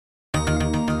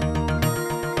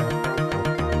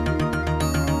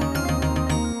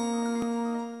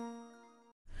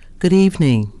Good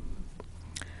evening.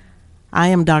 I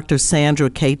am Dr.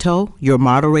 Sandra Cato, your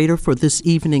moderator for this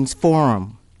evening's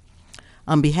forum.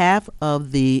 On behalf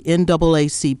of the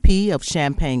NAACP of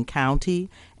Champaign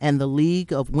County and the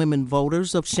League of Women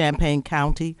Voters of Champaign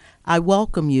County, I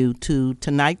welcome you to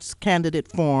tonight's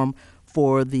candidate forum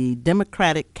for the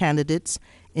Democratic candidates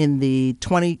in the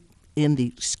February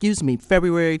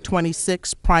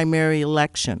 26th primary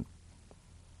election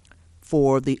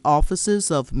for the offices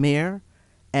of mayor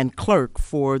and clerk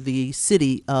for the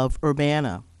city of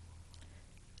Urbana.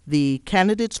 The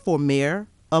candidates for mayor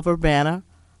of Urbana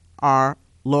are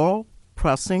Laurel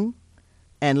Pressing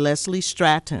and Leslie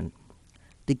Stratton.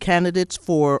 The candidates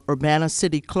for Urbana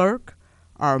City Clerk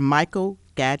are Michael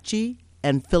Gatchie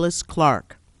and Phyllis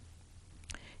Clark.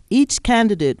 Each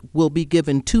candidate will be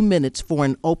given 2 minutes for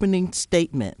an opening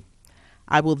statement.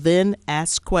 I will then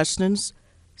ask questions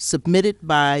submitted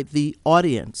by the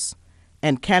audience,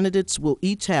 and candidates will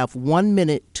each have 1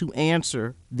 minute to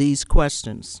answer these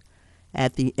questions.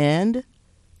 At the end,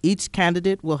 each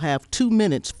candidate will have 2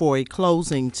 minutes for a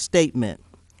closing statement.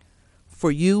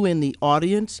 For you in the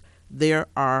audience, there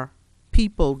are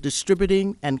people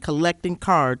distributing and collecting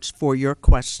cards for your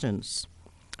questions.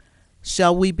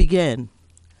 Shall we begin?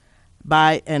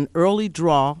 By an early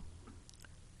draw,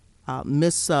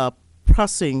 Ms.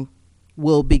 Pressing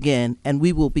will begin, and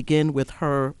we will begin with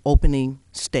her opening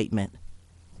statement.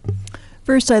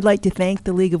 First, I'd like to thank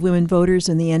the League of Women Voters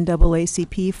and the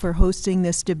NAACP for hosting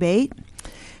this debate.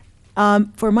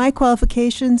 For my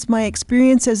qualifications, my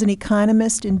experience as an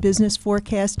economist in business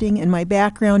forecasting and my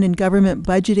background in government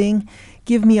budgeting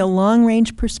give me a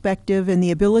long-range perspective and the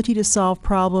ability to solve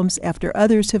problems after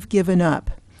others have given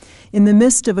up. In the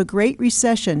midst of a great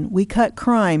recession, we cut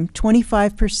crime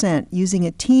 25% using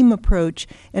a team approach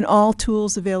and all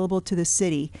tools available to the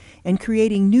city, and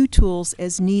creating new tools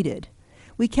as needed.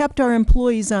 We kept our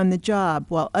employees on the job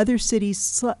while other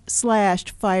cities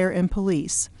slashed fire and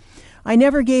police. I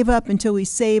never gave up until we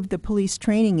saved the Police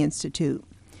Training Institute.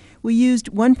 We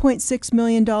used $1.6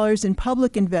 million in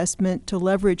public investment to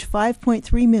leverage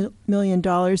 $5.3 million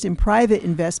in private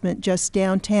investment just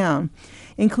downtown,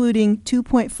 including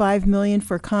 $2.5 million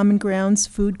for Common Grounds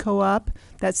Food Co-op,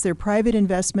 that's their private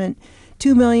investment,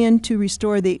 $2 million to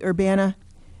restore the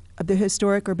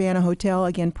historic Urbana Hotel,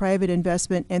 again private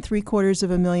investment, and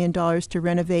 $750,000 to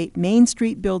renovate Main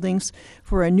Street buildings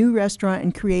for a new restaurant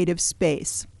and creative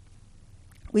space.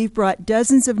 We've brought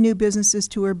dozens of new businesses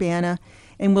to Urbana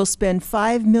and will spend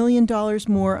 $5 million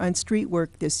more on street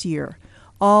work this year,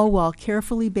 all while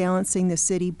carefully balancing the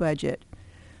city budget.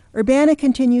 Urbana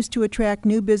continues to attract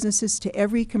new businesses to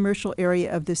every commercial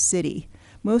area of the city.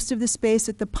 Most of the space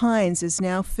at the Pines is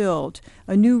now filled.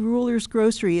 A new Ruler's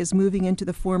Grocery is moving into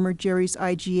the former Jerry's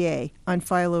IGA on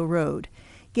Philo Road.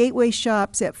 Gateway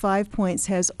Shops at 5 Points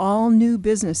has all new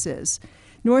businesses.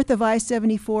 North of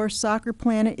I-74, Soccer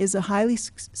Planet is a highly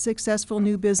successful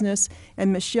new business,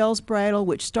 and Michelle's Bridal,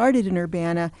 which started in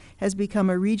Urbana, has become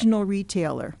a regional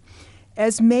retailer.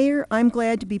 As mayor, I'm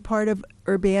glad to be part of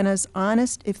Urbana's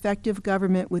honest, effective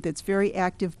government with its very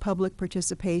active public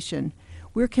participation.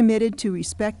 We're committed to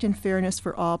respect and fairness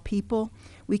for all people.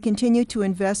 We continue to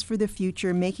invest for the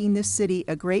future, making this city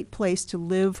a great place to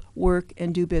live, work,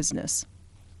 and do business.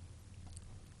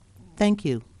 Thank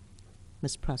you,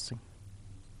 Ms. Pressing.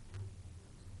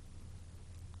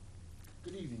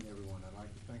 Good evening, everyone. I'd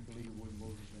like to thank the League of Women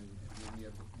Voters and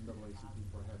the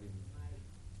NAACP for having me.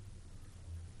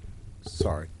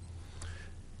 Sorry.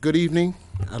 Good evening.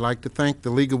 I'd like to thank the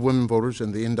League of Women Voters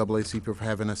and the NAACP for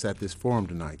having us at this forum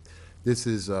tonight. This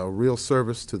is a real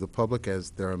service to the public,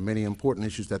 as there are many important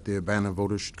issues that the Urbana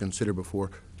voters should consider before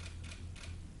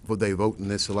they vote in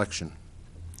this election.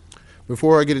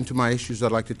 Before I get into my issues,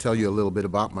 I'd like to tell you a little bit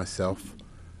about myself.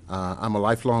 I'm a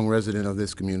lifelong resident of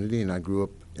this community, and I grew up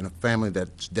in a family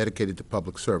that's dedicated to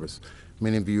public service.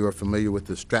 Many of you are familiar with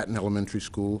the Stratton Elementary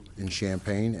School in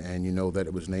Champaign, and you know that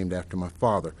it was named after my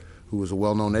father, who was a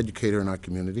well-known educator in our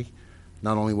community.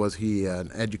 Not only was he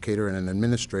an educator and an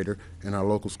administrator in our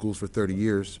local schools for 30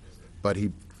 years, but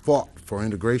he fought for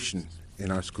integration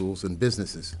in our schools and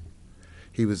businesses.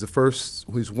 He was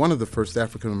one of the first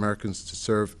African Americans to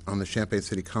serve on the Champaign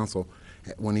City Council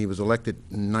when he was elected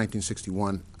in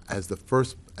 1961 as the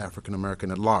first African American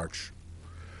at large.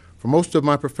 For most of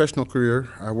my professional career,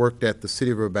 I worked at the City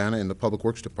of Urbana in the Public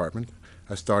Works Department.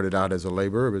 I started out as a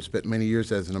laborer, but spent many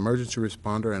years as an emergency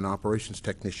responder and operations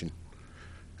technician.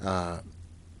 I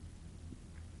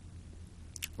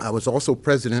was also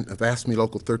president of AFSCME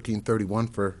Local 1331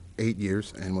 for 8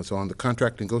 years and was on the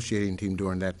contract negotiating team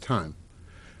during that time.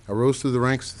 I rose through the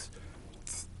ranks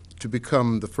to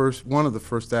become one of the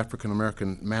first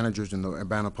African-American managers in the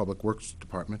Urbana Public Works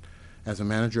Department. As a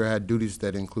manager, I had duties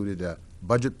that included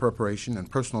budget preparation and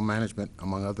personal management,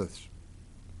 among others.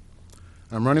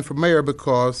 I'm running for mayor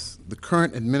because the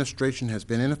current administration has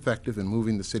been ineffective in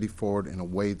moving the city forward in a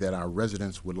way that our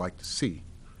residents would like to see.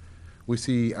 We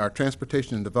see our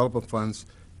transportation and development funds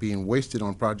being wasted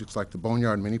on projects like the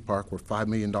Boneyard Mini Park, where $5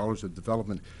 million of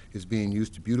development is being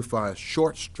used to beautify a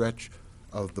short stretch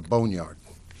of the Boneyard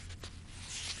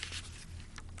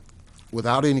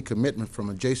without any commitment from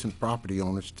adjacent property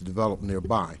owners to develop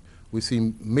nearby. We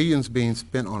see millions being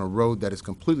spent on a road that is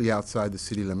completely outside the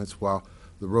city limits, while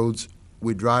the roads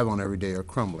we drive on every day are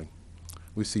crumbling.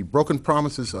 We see broken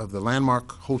promises of the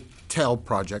landmark hotel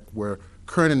project, where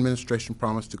current administration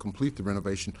promised to complete the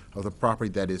renovation of the property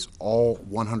that is all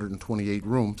 128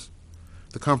 rooms,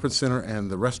 the conference center and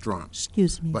the restaurant.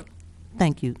 Excuse me. But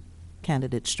thank you,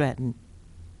 Candidate Stratton.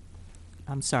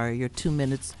 I'm sorry, your 2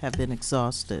 minutes have been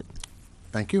exhausted.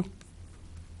 thank you.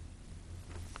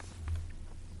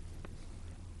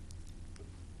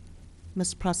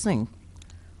 Ms. Pressing,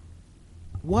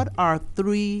 what are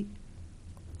 3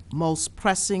 most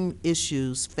pressing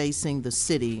issues facing the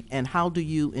city, and how do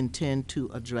you intend to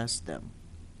address them?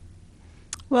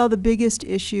 Well, the biggest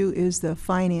issue is the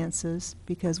finances,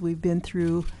 because we've been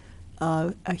through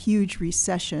a huge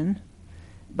recession,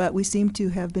 but we seem to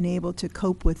have been able to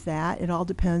cope with that. It all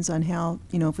depends on how,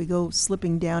 if we go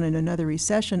slipping down in another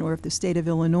recession, or if the state of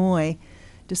Illinois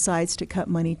decides to cut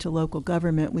money to local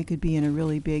government, we could be in a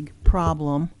really big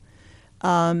problem.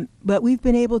 But we've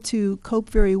been able to cope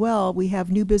very well. We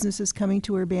have new businesses coming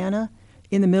to Urbana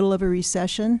in the middle of a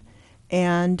recession,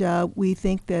 and we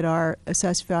think that our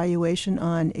assessed valuation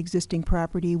on existing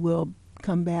property will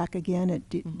come back again.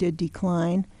 It did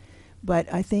decline, but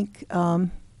I think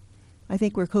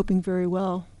we're coping very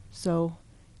well. So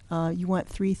you want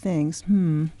 3 things.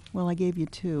 Well, I gave you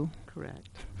 2. Correct.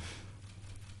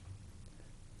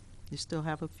 You still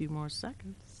have a few more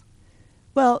seconds.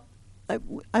 Well, I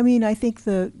think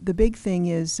the big thing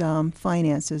is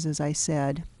finances, as I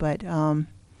said, but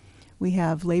we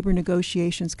have labor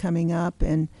negotiations coming up,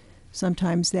 and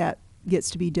sometimes that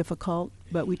gets to be difficult,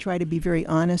 but we try to be very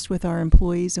honest with our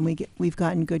employees, and we've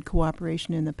gotten good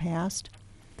cooperation in the past.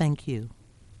 Thank you.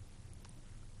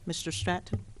 Mr.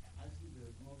 Stratton?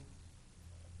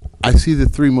 I see the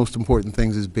 3 most important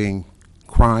things as being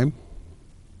crime,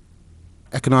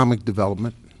 economic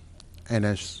development, and,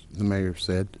 as the mayor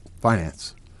said,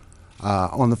 finance.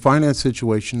 On the finance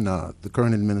situation, the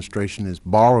current administration is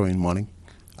borrowing money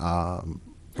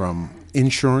from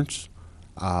insurance,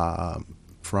 our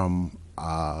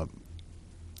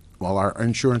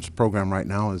insurance program right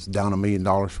now is down $1 million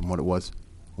from what it was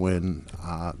when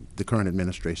the current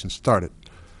administration started.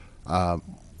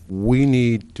 We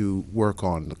need to work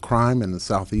on the crime in the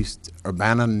southeast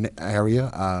Urbana area.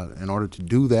 In order to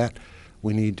do that,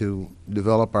 we need to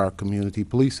develop our community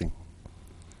policing.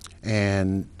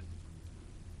 And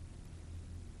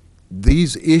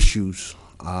these issues,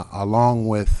 along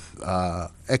with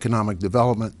economic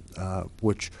development,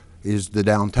 which is the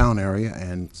downtown area,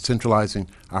 and centralizing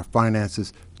our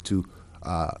finances to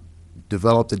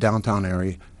develop the downtown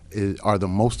area, are the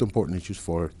most important issues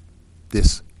for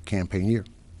this campaign year.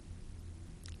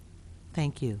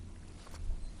 Thank you.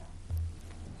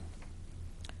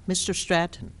 Mr.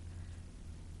 Stratton,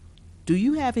 do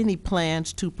you have any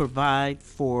plans to provide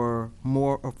for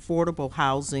more affordable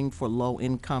housing for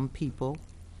low-income people?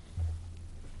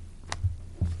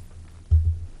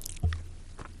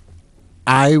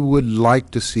 I would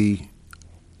like to see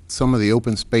some of the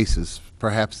open spaces,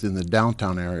 perhaps in the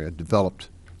downtown area, developed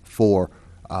for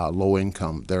low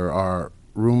income. There are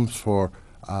rooms for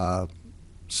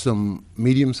some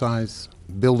medium-sized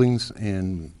buildings,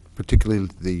 in particularly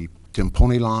the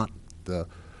Timponi lot, the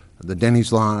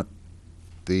Denny's lot,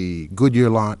 the Goodyear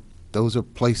lot. Those are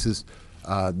places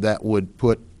that would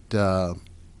put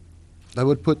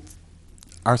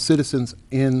our citizens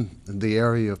in the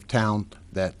area of town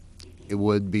that it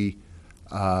would be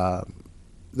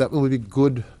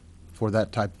good for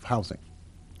that type of housing.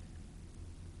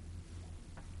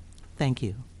 Thank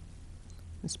you.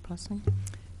 Ms. Pressing?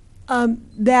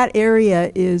 That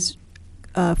area is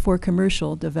for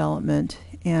commercial development,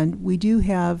 and we do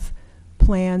have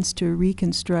plans to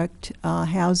reconstruct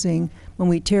housing when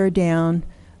we tear down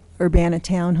Urbana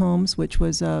Townhomes, which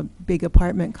was a big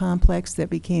apartment complex that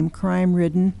became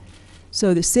crime-ridden.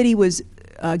 So the city was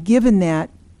given that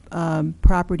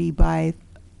property by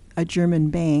a German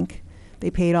bank.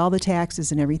 They paid all the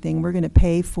taxes and everything. We're going to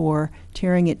pay for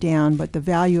tearing it down, but the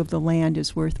value of the land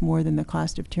is worth more than the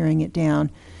cost of tearing it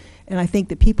down. And I think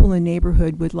the people in the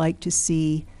neighborhood would like to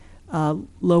see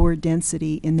lower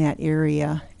density in that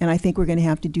area. And I think we're going to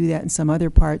have to do that in some other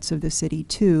parts of the city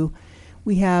too.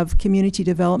 We have community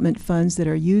development funds that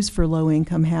are used for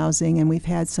low-income housing, and we've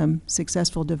had some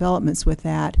successful developments with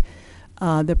that.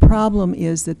 The problem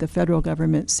is that the federal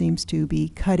government seems to be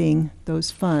cutting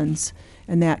those funds,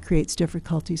 and that creates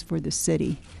difficulties for the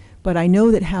city. But I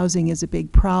know that housing is a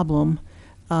big problem.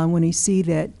 When you see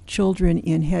that children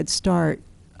in Head Start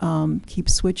keep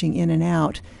switching in and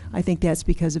out, I think that's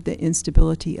because of the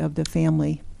instability of the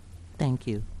family. Thank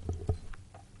you.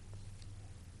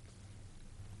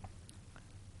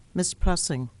 Ms.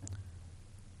 Pressing.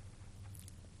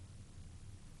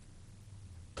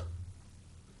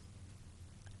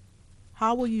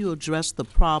 How will you address the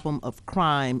problem of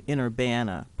crime in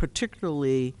Urbana,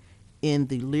 particularly in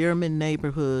the Learman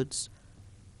neighborhoods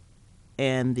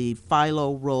and the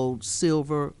Philo Road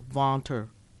Silver Vaunter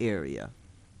area?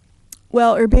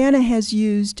 Well, Urbana has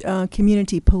used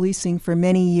community policing for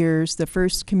many years. The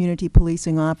first community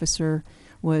policing officer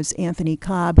was Anthony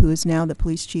Cobb, who is now the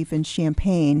police chief in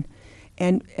Champaign.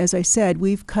 And as I said,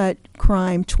 we've cut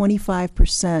crime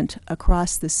 25%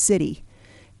 across the city.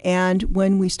 And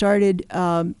when we started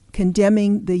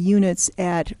condemning the units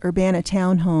at Urbana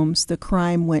townhomes, the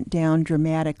crime went down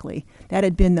dramatically. That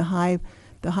had been the high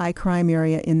crime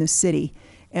area in the city.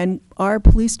 And our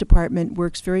police department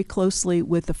works very closely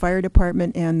with the fire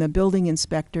department and the building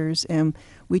inspectors, and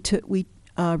we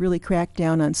really cracked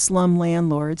down on slum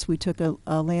landlords. We took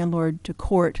a landlord to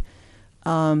court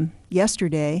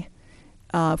yesterday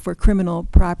for criminal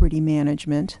property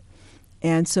management.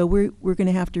 And so we're going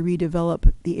to have to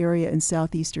redevelop the area in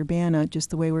southeast Urbana just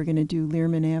the way we're going to do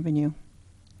Learman Avenue.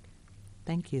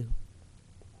 Thank you.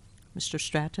 Mr.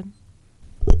 Stratton?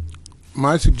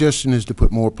 My suggestion is to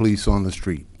put more police on the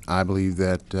street. I believe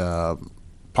that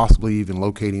possibly even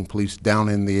locating police down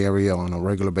in the area on a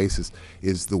regular basis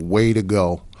is the way to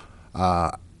go.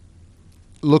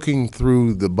 Looking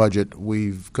through the budget,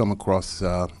 we've come across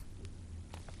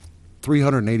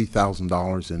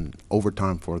 $380,000 in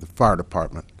overtime for the fire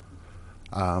department.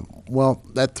 Well,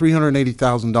 that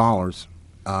 $380,000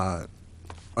 on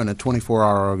a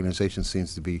 24-hour organization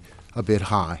seems to be a bit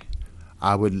high.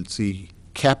 I would see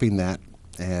capping that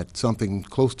at something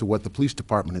close to what the police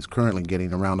department is currently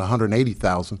getting, around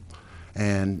 $180,000,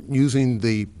 and using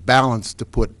the balance to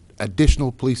put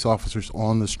additional police officers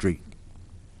on the street.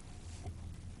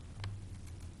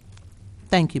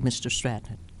 Thank you, Mr.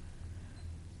 Stratton.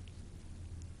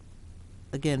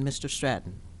 Again, Mr.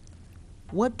 Stratton,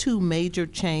 what two major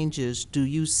changes do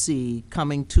you see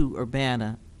coming to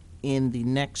Urbana in the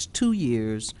next 2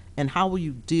 years, and how will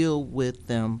you deal with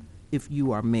them if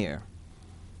you are mayor?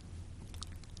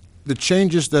 The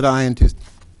changes that I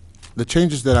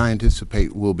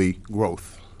anticipate will be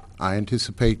growth. I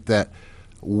anticipate that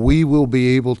we will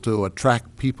be able to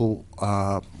attract people.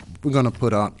 We're going to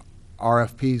put out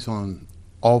RFPs on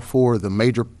all four of the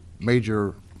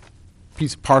major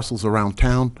piece parcels around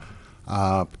town,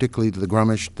 particularly the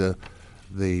Grumish,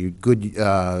 the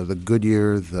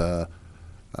Goodyear, the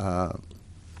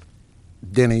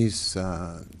Denny's.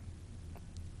 I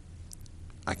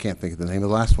can't think of the name of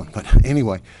the last one, but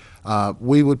anyway,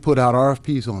 we would put out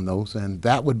RFPs on those, and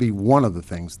that would be one of the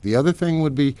things. The other thing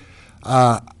would be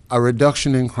a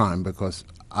reduction in crime, because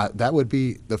that would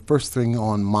be the first thing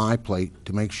on my plate,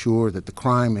 to make sure that the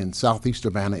crime in southeast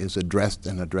Urbana is addressed,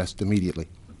 and addressed immediately.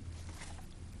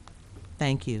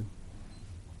 Thank you.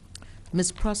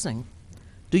 Ms. Pressing,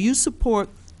 do you support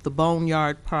the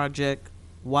Boneyard project?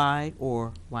 Why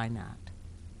or why not?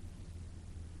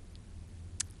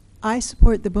 I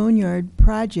support the Boneyard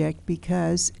project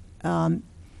because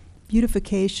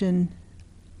beautification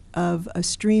of a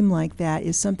stream like that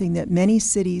is something that many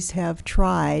cities have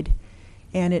tried,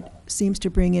 and it seems to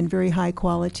bring in very high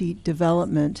quality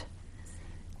development.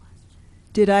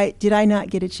 Did I not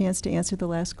get a chance to answer the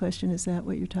last question? Is that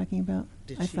what you're talking about?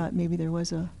 I thought maybe there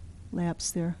was a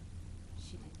lapse there.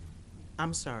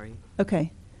 I'm sorry.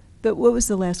 Okay. But what was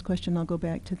the last question? I'll go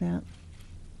back to that.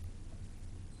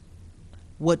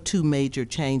 What two major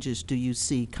changes do you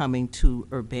see coming to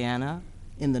Urbana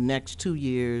in the next 2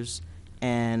 years,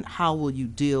 and how will you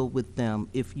deal with them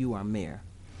if you are mayor?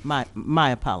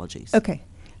 My apologies. Okay.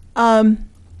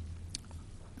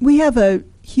 We have a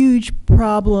huge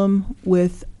problem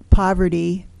with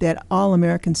poverty that all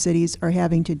American cities are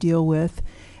having to deal with,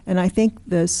 and I think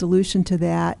the solution to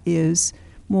that is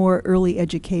more early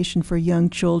education for young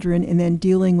children, and then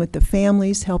dealing with the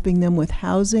families, helping them with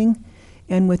housing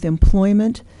and with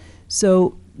employment.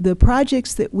 So the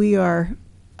projects that we are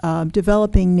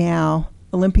developing now,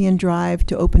 Olympian Drive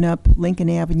to open up Lincoln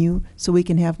Avenue so we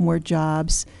can have more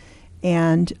jobs,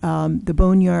 and the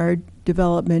Boneyard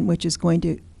development, which is going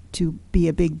to be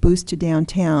a big boost to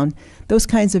downtown. Those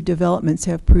kinds of developments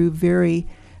have proved very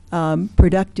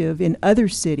productive in other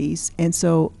cities, and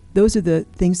so those are the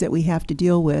things that we have to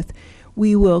deal with.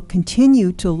 We will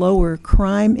continue to lower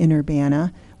crime in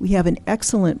Urbana. We have an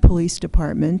excellent police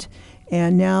department,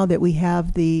 and now that we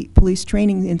have the Police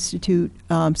Training Institute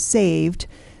saved,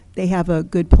 they have a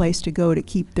good place to go to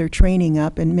keep their training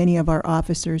up, and many of our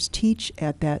officers teach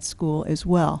at that school as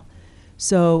well.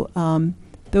 So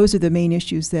those are the main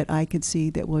issues that I could see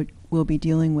that we'll be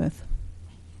dealing with.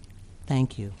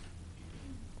 Thank you.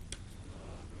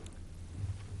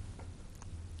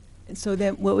 And so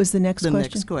then, what was the next The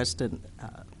question? next question,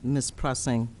 Ms.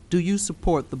 Pressing, do you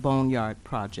support the Boneyard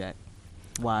project?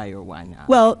 Why or why not?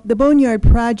 Well, the Boneyard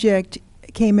project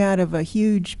came out of a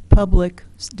huge public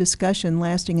discussion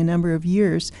lasting a number of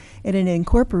years, and it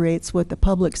incorporates what the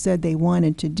public said they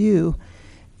wanted to do.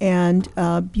 And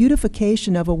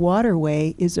beautification of a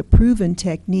waterway is a proven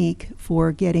technique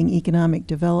for getting economic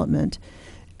development.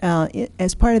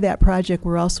 As part of that project,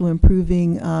 we're also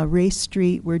improving Race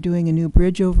Street. We're doing a new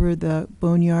bridge over the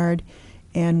Boneyard,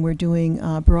 and we're doing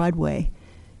Broadway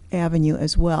Avenue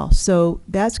as well. So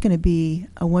that's going to be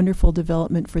a wonderful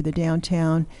development for the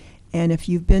downtown. And if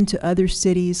you've been to other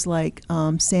cities like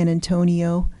San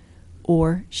Antonio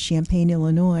or Champaign,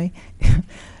 Illinois,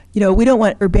 you know, we don't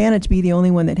want Urbana to be the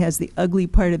only one that has the ugly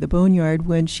part of the Boneyard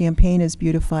when Champaign has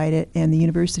beautified it and the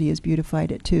university has beautified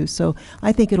it too. So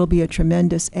I think it'll be a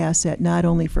tremendous asset, not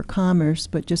only for commerce,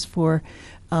 but just for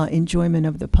enjoyment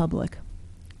of the public.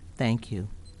 Thank you.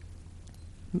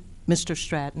 Mr.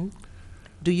 Stratton,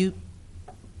 do you?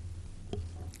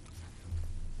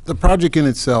 The project in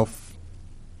itself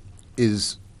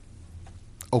is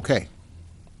okay.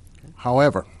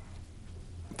 However,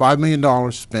 $5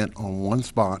 million spent on one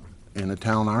spot in a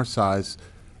town our size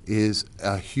is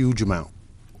a huge amount.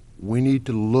 We need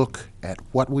to look at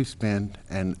what we spend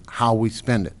and how we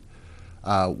spend it.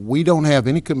 We don't have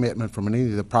any commitment from any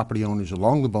of the property owners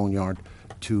along the Boneyard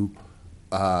to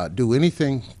do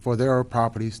anything for their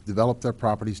properties, develop their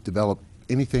properties, develop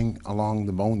anything along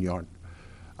the Boneyard.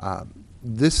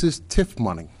 This is TIF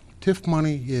money. TIF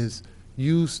money is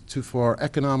used for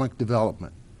economic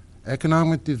development.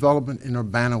 Economic development in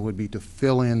Urbana would be to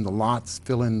fill in the lots,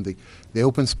 fill in the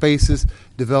open spaces,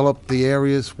 develop the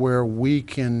areas where we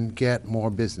can get more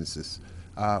businesses.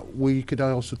 We could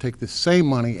also take the same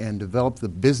money and develop the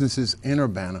businesses in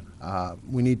Urbana.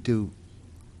 We need to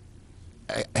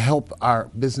help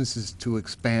our businesses to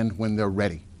expand when they're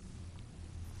ready.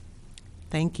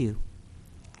 Thank you.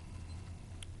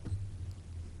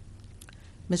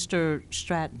 Mr.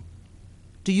 Stratton,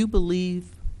 do you believe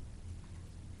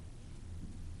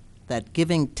that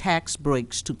giving tax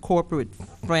breaks to corporate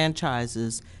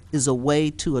franchises is a way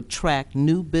to attract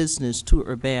new business to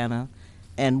Urbana,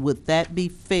 and would that be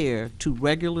fair to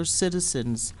regular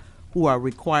citizens who are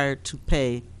required to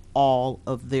pay all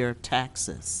of their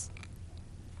taxes?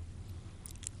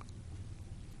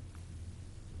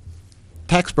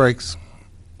 Tax breaks,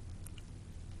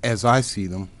 as I see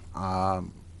them,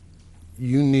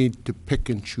 you need to pick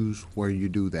and choose where you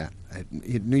do that.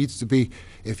 It needs to be,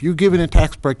 if you're giving a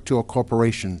tax break to a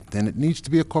corporation, then it needs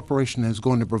to be a corporation that's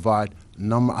going to provide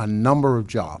a number of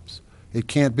jobs. It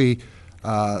can't be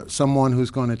someone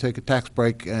who's going to take a tax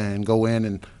break and go in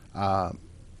and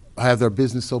have their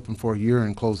business open for a year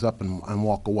and close up and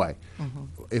walk away. Mm-hmm.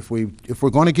 If we're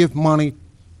going to give money,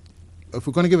 if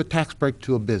we're going to give a tax break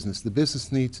to a business, the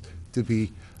business needs to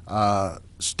be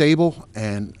stable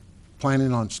and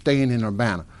planning on staying in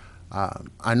Urbana.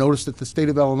 I noticed that the state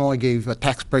of Illinois gave a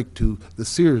tax break to the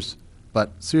Sears,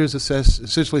 but Sears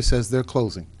essentially says they're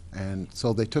closing. And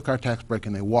so they took our tax break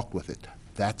and they walked with it.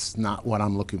 That's not what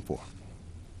I'm looking for.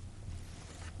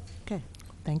 Okay,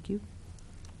 thank you.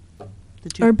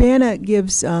 Urbana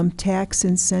gives tax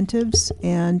incentives,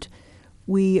 and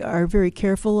we are very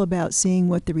careful about seeing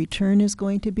what the return is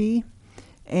going to be.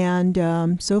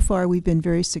 And so far, we've been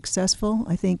very successful.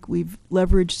 I think we've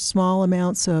leveraged small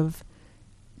amounts of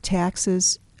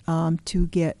taxes to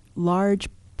get large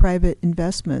private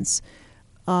investments.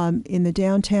 In the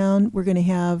downtown, we're going to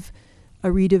have a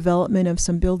redevelopment of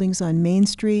some buildings on Main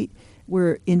Street.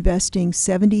 We're investing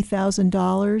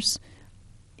 $70,000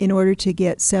 in order to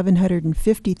get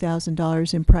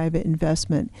 $750,000 in private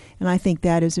investment. And I think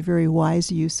that is a very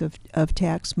wise use of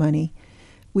tax money.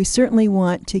 We certainly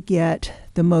want to get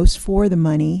the most for the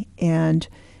money, and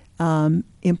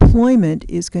employment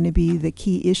is going to be the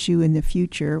key issue in the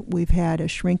future. We've had a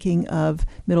shrinking of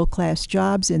middle-class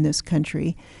jobs in this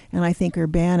country, and I think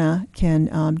Urbana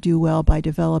can do well by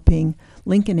developing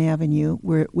Lincoln Avenue,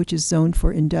 which is zoned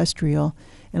for industrial,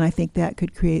 and I think that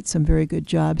could create some very good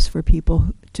jobs for people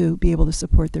to be able to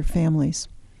support their families.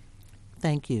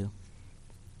 Thank you.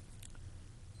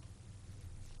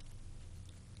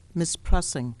 Ms.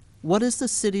 Pressing, what is the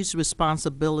city's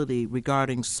responsibility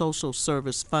regarding social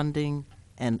service funding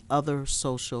and other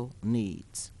social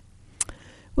needs?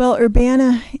 Well,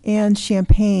 Urbana and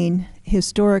Champaign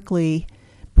historically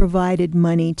provided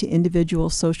money to individual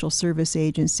social service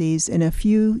agencies, and a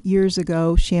few years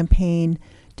ago, Champaign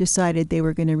decided they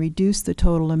were going to reduce the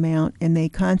total amount, and they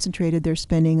concentrated their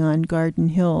spending on Garden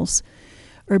Hills.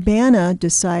 Urbana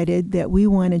decided that we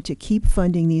wanted to keep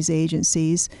funding these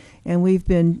agencies, and we've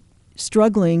been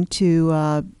struggling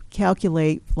to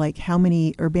calculate like how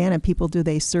many Urbana people do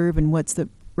they serve and what's the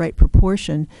right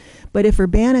proportion. But if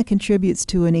Urbana contributes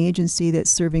to an agency that's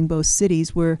serving both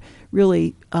cities, we're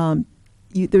really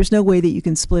there's no way that you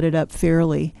can split it up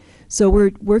fairly. So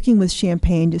we're working with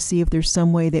Champaign to see if there's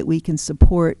some way that we can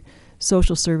support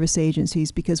social service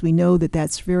agencies, because we know that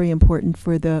that's very important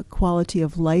for the quality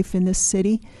of life in this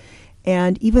city.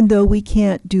 And even though we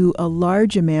can't do a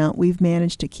large amount, we've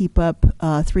managed to keep up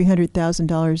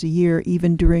 $300,000 a year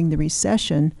even during the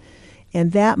recession.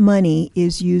 And that money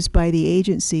is used by the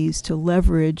agencies to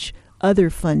leverage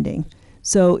other funding.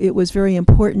 So it was very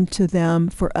important to them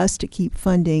for us to keep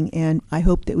funding, and I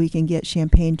hope that we can get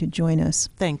Champaign to join us.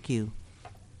 Thank you.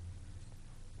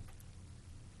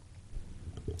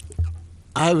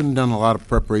 I haven't done a lot of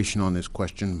preparation on this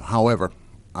question. However,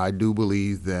 I do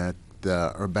believe that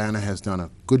Urbana has done a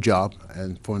good job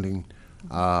in funding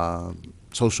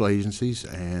social agencies,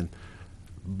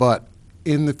 but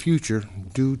in the future,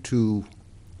 due to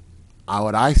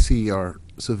what I see are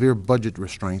severe budget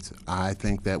restraints, I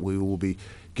think that we will be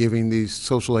giving these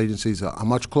social agencies a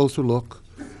much closer look.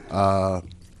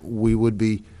 We would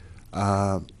be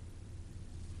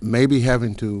maybe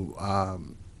having to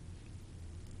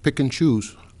pick and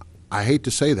choose. I hate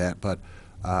to say that, but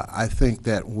I think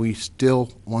that we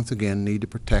still, once again, need to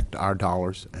protect our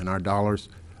dollars, and our dollars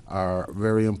are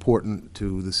very important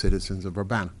to the citizens of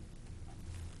Urbana.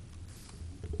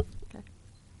 Okay.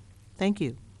 Thank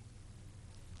you.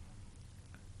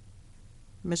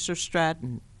 Mr.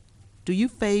 Stratton, do you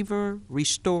favor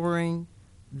restoring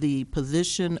the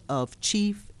position of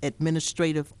Chief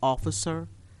Administrative Officer?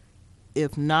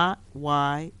 If not,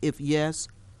 why? If yes,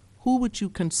 who would you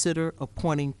consider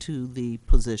appointing to the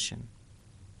position?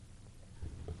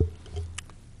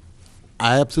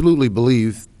 I absolutely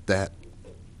believe that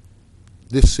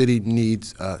this city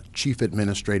needs a Chief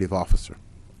Administrative Officer.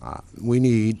 We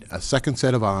need a second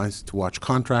set of eyes to watch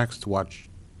contracts, to watch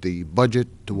the budget,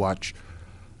 to watch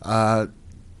to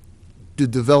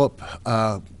develop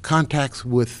contacts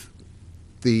with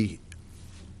the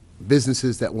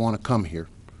businesses that want to come here.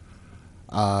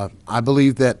 I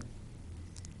believe that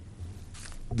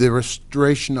the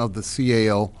restoration of the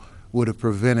CAO would have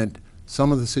prevented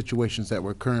some of the situations that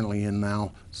we're currently in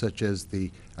now, such as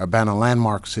the Urbana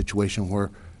Landmark situation,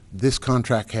 where this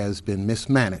contract has been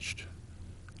mismanaged.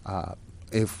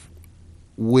 If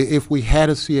we had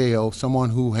a CAO, someone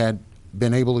who had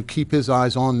been able to keep his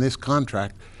eyes on this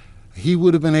contract, he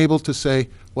would have been able to say,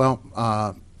 well,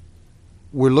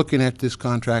 we're looking at this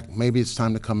contract, maybe it's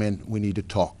time to come in, we need to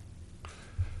talk.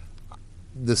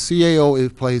 The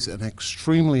CAO plays an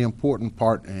extremely important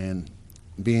part in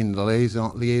being the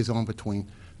liaison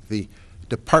between the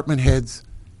department heads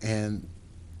and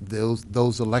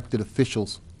those elected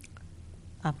officials.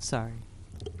 I'm sorry.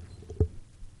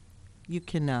 You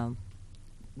can,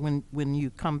 when you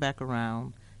come back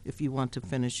around, if you want to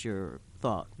finish your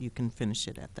thought, you can finish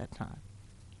it at that time.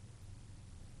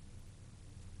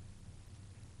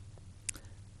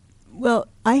 Well,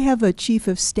 I have a chief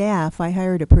of staff. I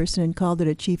hired a person and called it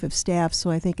a chief of staff, so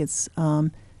I think it's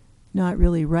not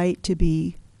really right to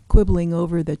be quibbling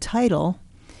over the title.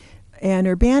 And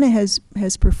Urbana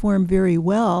has performed very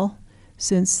well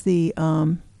since the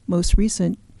most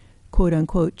recent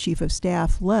quote-unquote chief of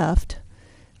staff left.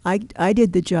 I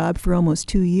did the job for almost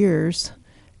 2 years,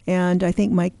 and I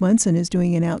think Mike Munson is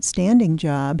doing an outstanding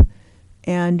job.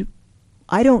 And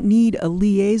I don't need a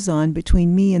liaison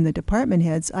between me and the department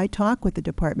heads. I talk with the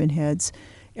department heads.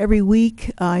 Every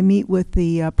week I meet with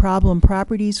the problem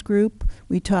properties group.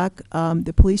 We talk,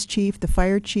 the police chief, the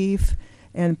fire chief,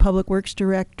 and public works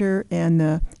director, and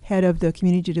the head of the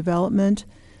community development.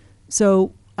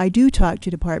 So I do talk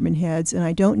to department heads, and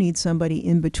I don't need somebody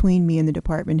in between me and the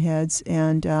department heads.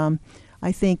 And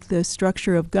I think the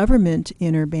structure of government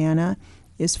in Urbana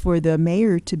is for the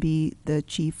mayor to be the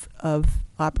chief of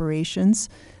operations.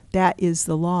 That is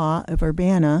the law of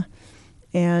Urbana.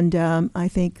 And I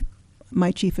think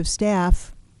my chief of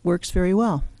staff works very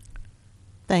well.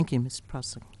 Thank you, Ms.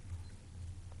 Pressing.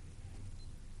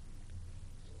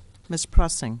 Ms.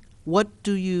 Pressing, what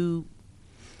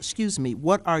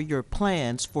are your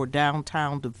plans for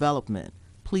downtown development?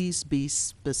 Please be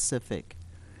specific.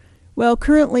 Well,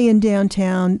 currently in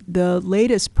downtown, the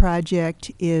latest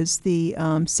project is the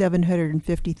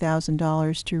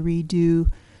 $750,000 to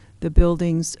redo the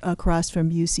buildings across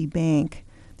from UC Bank.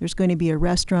 There's going to be a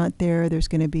restaurant there. There's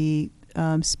going to be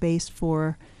space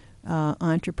for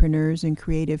entrepreneurs and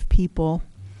creative people.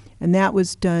 And that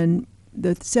was done,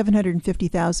 the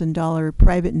 $750,000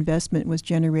 private investment was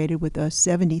generated with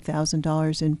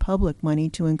 $70,000 in public money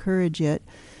to encourage it.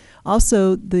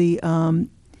 Also, the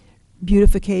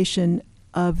beautification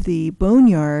of the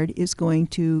boneyard is going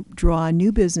to draw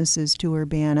new businesses to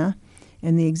Urbana,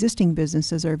 and the existing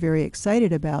businesses are very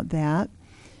excited about that.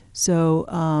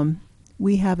 So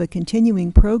we have a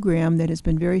continuing program that has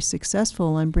been very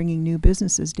successful on bringing new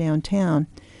businesses downtown.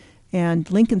 And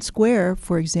Lincoln Square,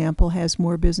 for example, has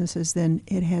more businesses than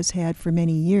it has had for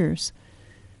many years.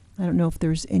 I don't know if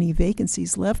there's any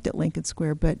vacancies left at Lincoln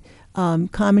Square, but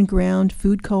Common Ground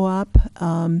Food Co-op,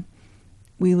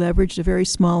 we leveraged a very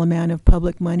small amount of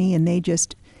public money, and they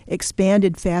just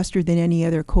expanded faster than any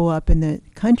other co-op in the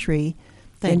country.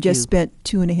 Thank and just you. spent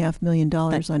 $2.5 million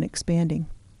on expanding.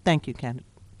 Thank you, candidate.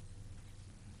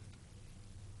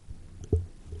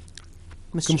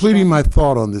 Mr. Completing Stratton? my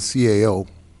thought on the CAO,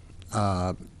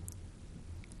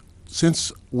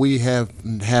 since we have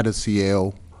had a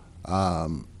CAO,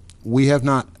 we have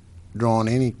not drawn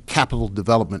any capital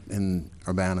development in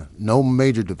Urbana, no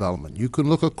major development. You can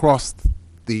look across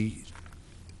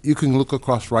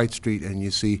Wright Street and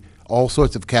you see all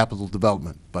sorts of capital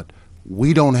development, but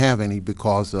we don't have any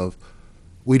because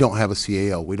we don't have a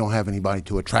CAO. We don't have anybody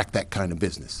to attract that kind of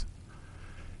business.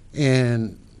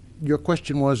 And your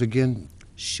question was again?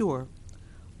 Sure.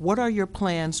 What are your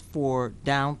plans for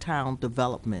downtown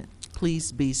development?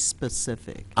 Please be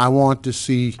specific. I want to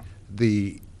see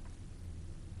the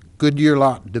Goodyear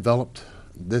lot developed.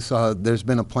 There's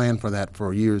been a plan for that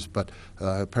for years, but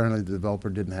apparently the developer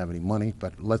didn't have any money,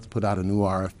 but let's put out a new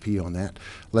RFP on that.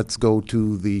 Let's go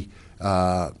to the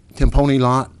Timponi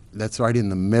lot. That's right in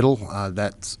the middle.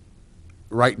 That's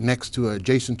right next to,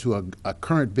 adjacent to a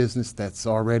current business that's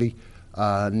already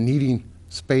needing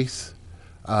space.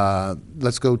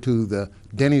 Let's go to the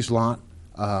Denny's lot.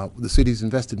 The city's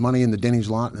invested money in the Denny's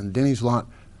lot, and the Denny's lot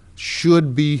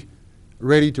should be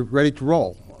ready to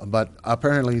roll, but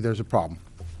apparently there's a problem.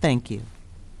 Thank you.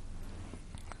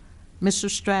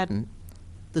 Mr. Stratton,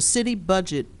 the city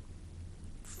budget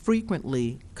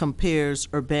frequently compares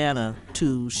Urbana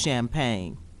to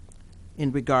Champaign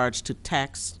in regards to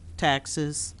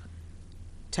taxes,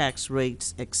 tax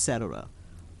rates, etc.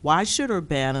 Why should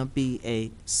Urbana be a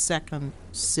second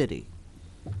city?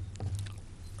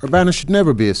 Urbana should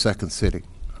never be a second city.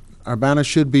 Urbana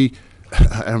should be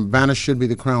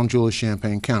the crown jewel of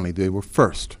Champaign County. They were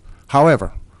first.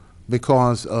 However,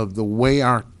 because of the way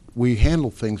we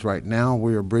handle things right now,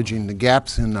 we are bridging the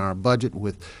gaps in our budget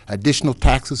with additional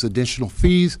taxes, additional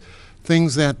fees,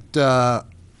 things that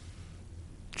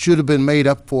should have been made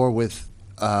up for with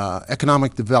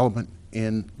economic development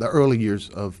in the early years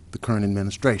of the current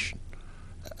administration.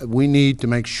 We need to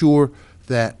make sure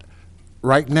that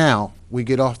right now we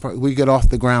get off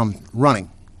the ground running.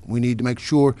 We need to make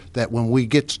sure that when we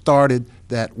get started,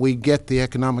 that we get the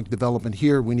economic development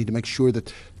here. We need to make sure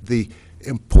that the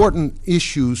important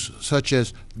issues such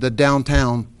as the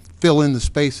downtown fill in the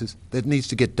spaces that needs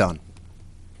to get done.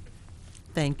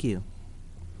 Thank you.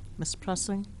 Ms.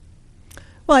 Pressing?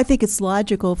 Well, I think it's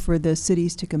logical for the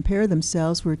cities to compare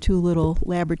themselves. We're two little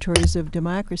laboratories of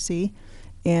democracy,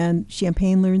 and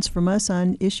Champaign learns from us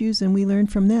on issues, and we learn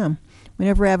from them.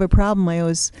 Whenever I have a problem, I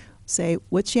always say,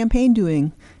 what's Champaign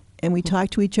doing? And we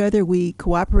talk to each other. We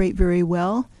cooperate very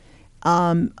well.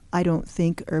 I don't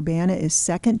think Urbana is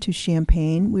second to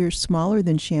Champaign. We're smaller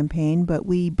than Champaign, but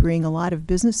we bring a lot of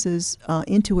businesses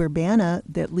into Urbana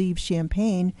that leave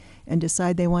Champaign and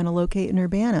decide they want to locate in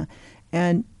Urbana.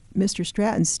 And Mr.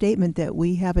 Stratton's statement that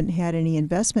we haven't had any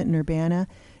investment in Urbana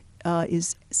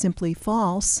is simply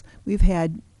false. We've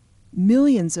had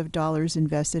millions of dollars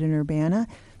invested in Urbana,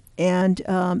 and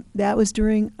that was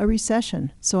during a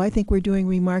recession. So I think we're doing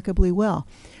remarkably well.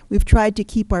 We've tried to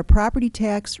keep our property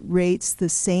tax rates the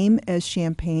same as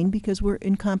Champaign because we're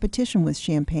in competition with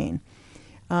Champaign.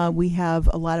 We have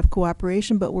a lot of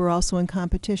cooperation, but we're also in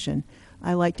competition.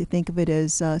 I like to think of it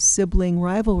as sibling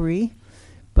rivalry,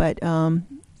 but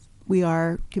we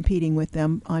are competing with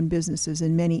them on businesses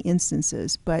in many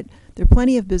instances. But there are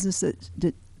plenty of businesses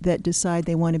that decide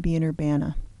they want to be in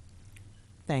Urbana.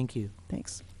 Thank you.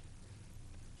 Thanks.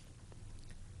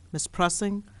 Ms.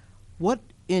 Pressing, what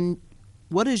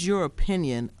is your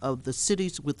opinion of the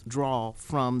city's withdrawal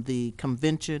from the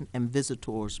Convention and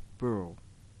Visitors Bureau?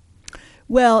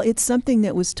 Well, it's something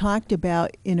that was talked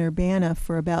about in Urbana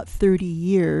for about 30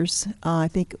 years. I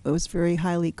think it was very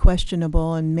highly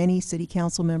questionable, and many city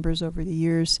council members over the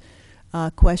years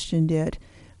questioned it.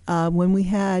 When we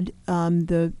had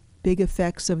the big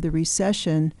effects of the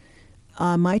recession,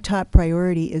 my top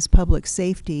priority is public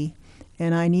safety,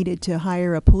 and I needed to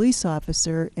hire a police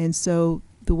officer, and so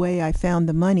the way I found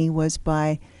the money was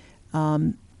by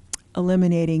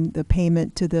eliminating the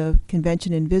payment to the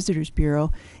Convention and Visitors Bureau.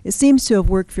 It seems to have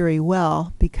worked very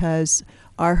well because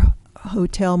our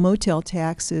hotel motel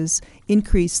taxes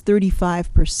increased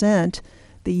 35%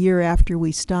 the year after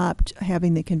we stopped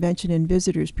having the Convention and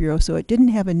Visitors Bureau, so it didn't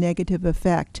have a negative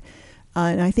effect.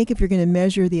 And I think if you're going to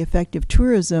measure the effect of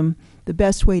tourism, the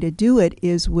best way to do it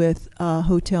is with a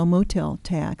hotel motel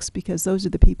tax, because those are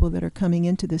the people that are coming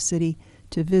into the city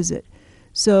to visit.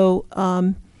 So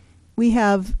we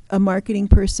have a marketing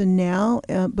person now,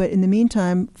 but in the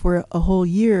meantime, for a whole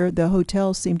year, the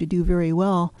hotels seem to do very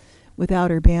well without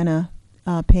Urbana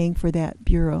paying for that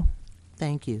bureau.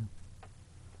 Thank you.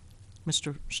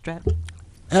 Mr. Stratton?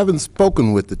 Having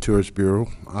spoken with the Tourist Bureau,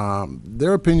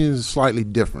 their opinion is slightly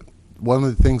different. One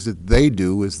of the things that they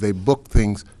do is they book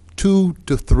things 2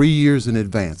 to 3 years in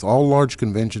advance. All large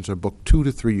conventions are booked 2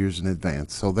 to 3 years in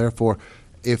advance. So therefore,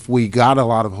 if we got a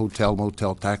lot of hotel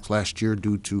motel tax last year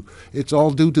it's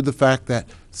all due to the fact that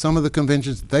some of the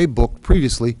conventions they booked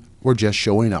previously were just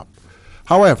showing up.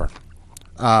 However,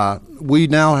 we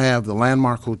now have the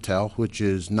Landmark Hotel, which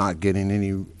is not getting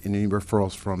any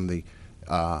referrals from the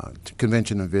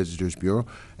Convention and Visitors Bureau,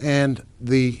 and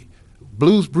the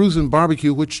Blues, Brews, and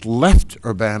Barbecue, which left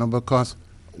Urbana because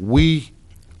we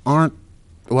aren't,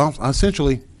 well,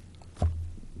 essentially,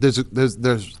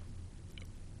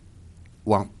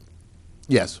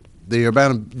 yes, the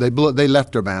Urbana, they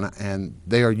left Urbana, and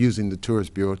they are using the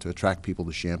Tourist Bureau to attract people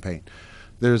to Champaign.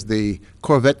 There's the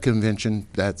Corvette Convention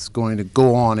that's going to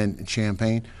go on in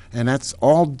Champaign, and that's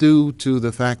all due to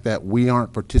the fact that we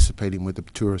aren't participating with the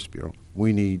Tourist Bureau.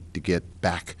 We need to get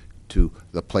back to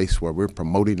the place where we're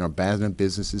promoting our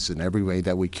businesses in every way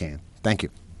that we can. Thank you.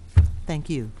 Thank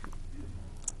you.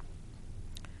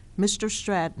 Mr.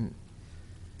 Stratton,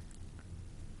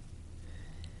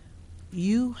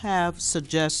 you have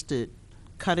suggested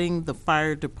cutting the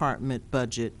fire department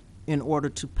budget in order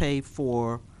to pay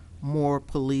for more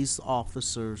police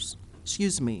officers,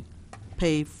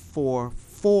 pay for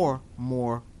 4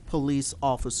 more police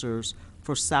officers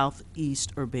for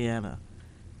Southeast Urbana.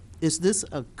 Is this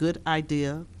a good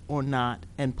idea or not?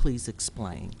 And please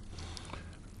explain.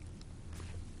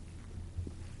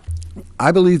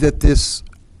 I believe that this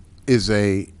is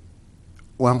the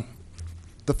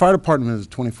fire department is a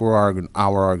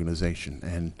 24-hour organization,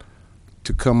 and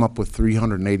to come up with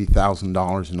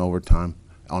 $380,000 in overtime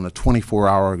on a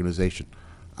 24-hour organization,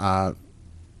 I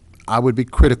would be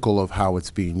critical of how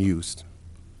it's being used.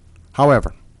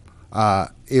 However,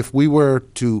 if we were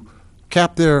to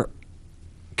cap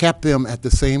them at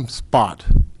the same spot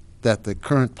that the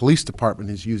current police department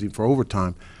is using for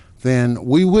overtime, then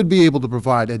we would be able to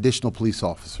provide additional police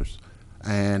officers.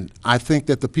 And I think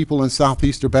that the people in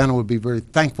Southeast Urbana would be very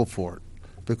thankful for it,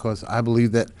 because I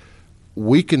believe that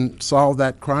we can solve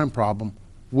that crime problem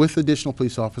with additional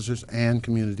police officers and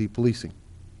community policing.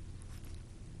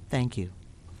 Thank you.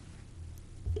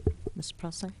 Ms.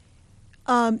 Presley?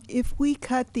 If we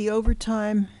cut the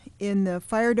overtime in the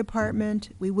fire department,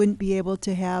 we wouldn't be able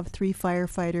to have 3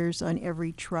 firefighters on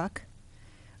every truck.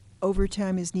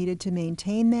 Overtime is needed to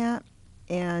maintain that,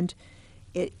 and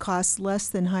it costs less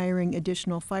than hiring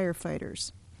additional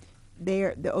firefighters.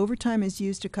 The overtime is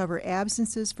used to cover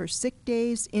absences for sick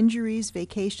days, injuries,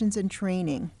 vacations, and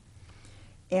training.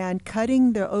 And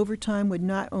cutting the overtime would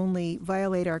not only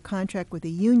violate our contract with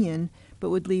the union, but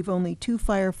would leave only 2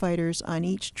 firefighters on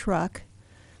each truck.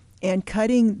 And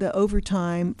cutting the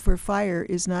overtime for fire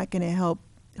is not going to help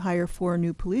hire 4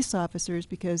 new police officers,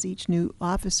 because each new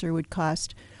officer would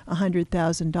cost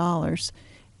 $100,000.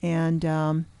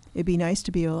 And it'd be nice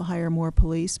to be able to hire more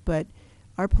police, but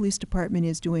our police department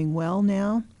is doing well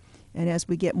now. And as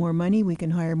we get more money, we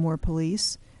can hire more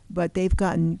police. but they've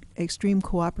gotten extreme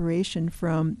cooperation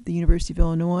from the University of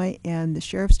Illinois and the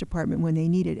Sheriff's Department when they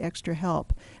needed extra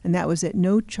help, and that was at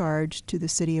no charge to the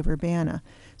city of Urbana.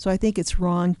 So I think it's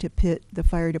wrong to pit the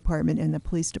fire department and the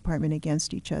police department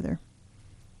against each other.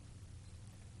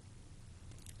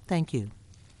 Thank you.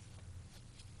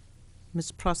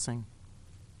 Ms. Prussing,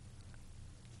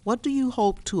 what do you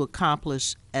hope to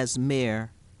accomplish as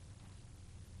mayor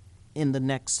in the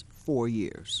next 4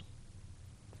 years?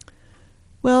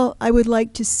 Well, I would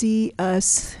like to see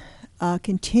us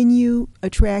continue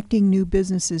attracting new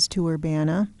businesses to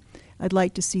Urbana. I'd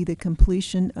like to see the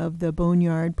completion of the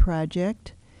Boneyard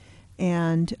project,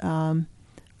 and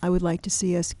I would like to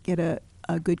see us get a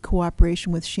good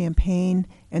cooperation with Champaign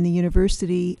and the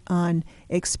university on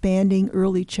expanding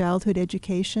early childhood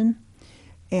education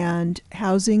and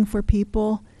housing for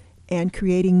people and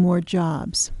creating more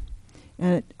jobs.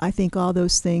 And I think all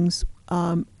those things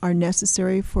are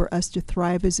necessary for us to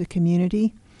thrive as a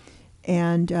community.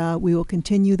 And we will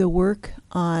continue the work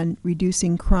on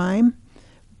reducing crime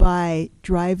by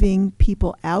driving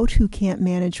people out who can't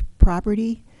manage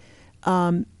property.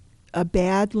 A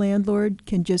bad landlord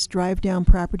can just drive down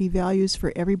property values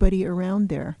for everybody around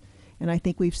there. And I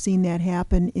think we've seen that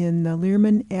happen in the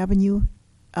Learman Avenue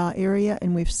area,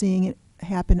 and we've seen it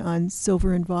happen on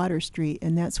Silver and Vaughter Street.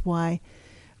 And that's why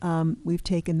we've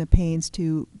taken the pains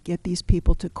to get these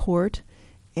people to court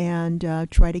and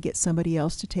try to get somebody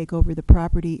else to take over the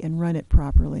property and run it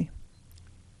properly.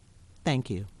 Thank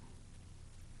you.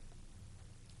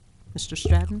 Mr.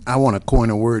 Stratton? I want to coin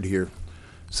a word here.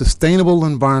 Sustainable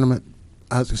environment,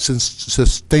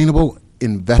 sustainable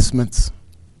investments.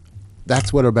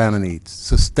 That's what Urbana needs.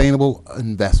 Sustainable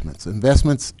investments.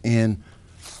 Investments in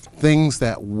things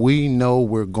that we know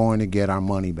we're going to get our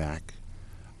money back.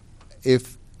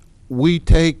 If we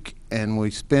take and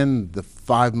we spend the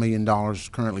 $5 million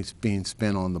currently being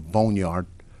spent on the Boneyard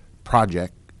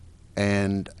project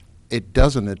and it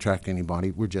doesn't attract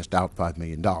anybody, we're just out $5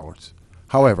 million.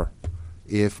 However,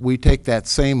 if we take that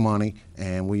same money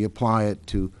and we apply it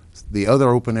to the other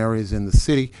open areas in the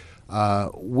city,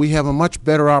 we have a much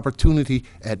better opportunity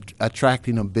at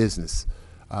attracting a business.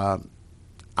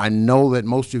 I know that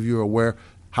most of you are aware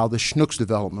how the Schnooks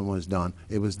development was done.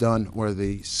 It was done where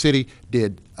the city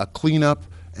did a cleanup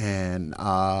and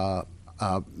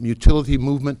utility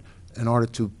movement in order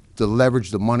to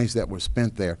leverage the monies that were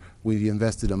spent there. We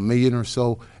invested $1 million or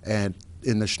so and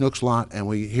in the Schnooks lot,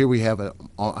 and here we have a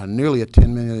nearly a $10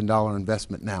 million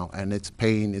investment now, and it's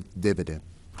paying its dividend.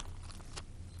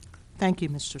 Thank you,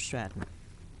 Mr. Stratton.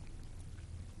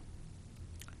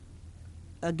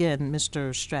 Again,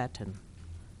 Mr. Stratton,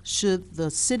 should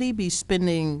the city be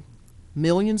spending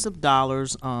millions of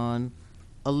dollars on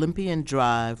Olympian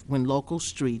Drive when local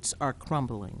streets are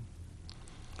crumbling?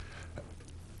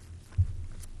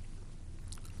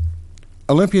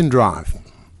 Olympian Drive.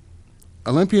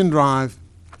 Olympian Drive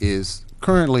is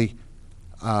currently,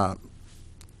 by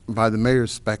the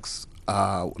mayor's specs,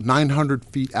 900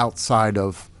 feet outside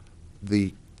of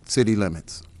the city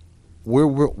limits.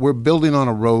 We're building on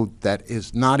a road that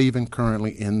is not even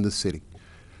currently in the city.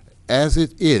 As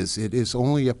it is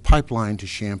only a pipeline to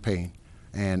Champaign,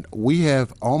 and we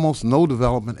have almost no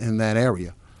development in that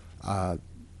area.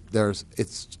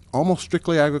 It's almost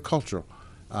strictly agricultural.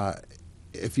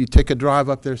 If you take a drive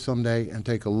up there someday and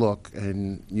take a look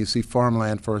and you see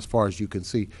farmland for as far as you can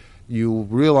see, you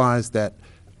realize that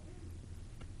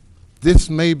this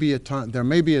may be a time,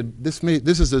 this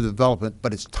is a development,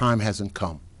 but its time hasn't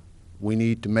come. We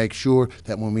need to make sure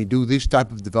that when we do these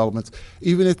type of developments,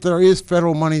 even if there is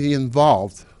federal money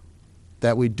involved,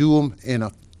 that we do them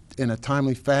in a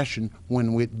timely fashion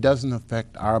when it doesn't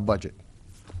affect our budget.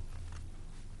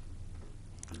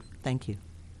 Thank you.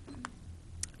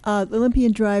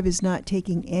 Olympian Drive is not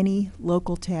taking any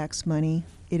local tax money.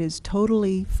 It is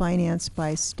totally financed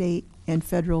by state and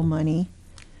federal money.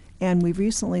 And we've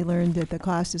recently learned that the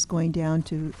cost is going down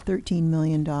to $13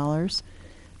 million.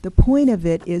 The point of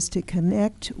it is to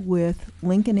connect with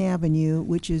Lincoln Avenue,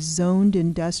 which is zoned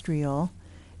industrial,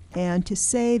 and to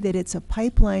say that it's a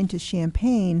pipeline to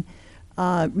Champaign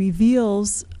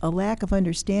reveals a lack of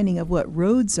understanding of what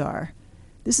roads are.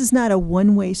 This is not a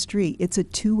one-way street, it's a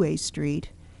two-way street.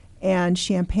 And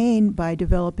Champaign, by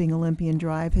developing Olympian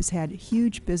Drive, has had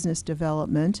huge business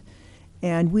development,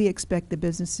 and we expect the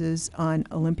businesses on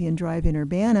Olympian Drive in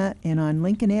Urbana and on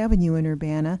Lincoln Avenue in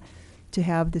Urbana to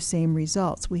have the same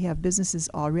results. We have businesses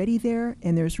already there,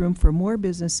 and there's room for more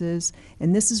businesses,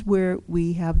 and this is where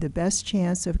we have the best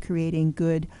chance of creating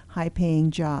good, high-paying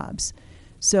jobs.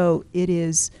 So it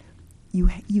is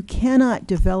you cannot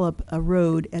develop a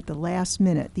road at the last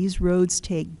minute. These roads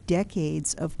take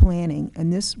decades of planning,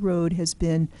 and this road has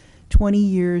been 20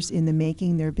 years in the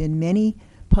making. There have been many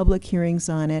public hearings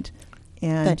on it,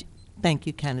 and Thank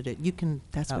you, candidate. You can.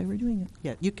 that's why we're doing it.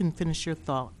 Yeah, you can finish your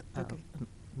thought. Okay.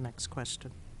 Next question.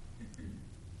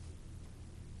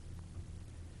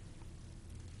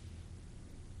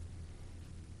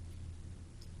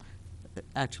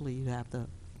 Actually, you have the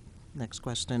next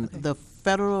question. Okay. The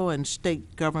federal and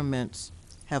state governments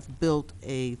have built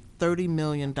a $30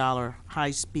 million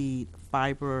high-speed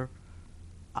fiber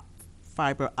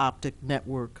optic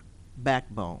network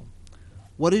backbone.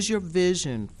 What is your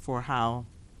vision for how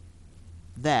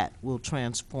that will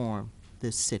transform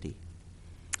this city?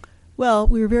 Well,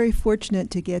 we were very fortunate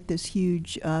to get this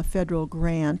huge federal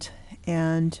grant,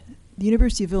 and the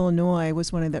University of Illinois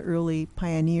was one of the early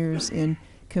pioneers in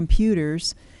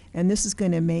computers, and this is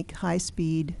going to make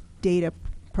high-speed data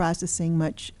processing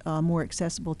much more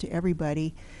accessible to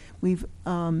everybody. We've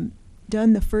done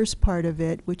the first part of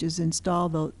it, which is install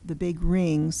the big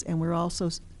rings, and we're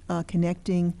also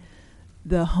connecting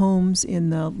the homes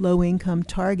in the low-income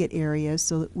target areas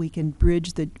so that we can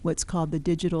bridge what's called the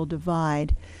digital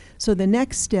divide. So the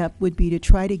next step would be to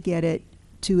try to get it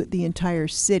to the entire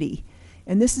city.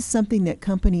 And this is something that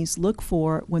companies look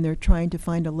for when they're trying to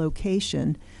find a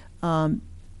location.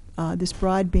 This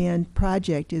broadband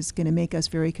project is going to make us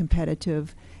very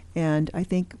competitive, and I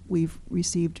think we've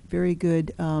received very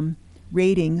good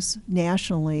ratings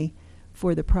nationally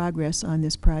for the progress on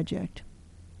this project.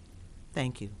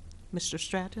 Thank you. Mr.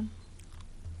 Stratton?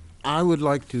 I would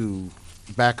like to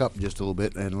back up just a little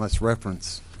bit and let's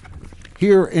reference.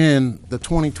 Here in the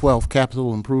 2012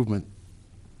 capital improvement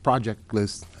project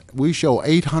list, we show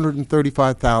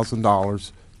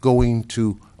 $835,000 going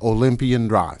to Olympian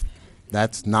Drive.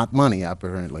 That's not money,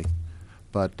 apparently.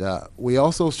 But we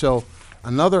also show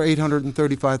another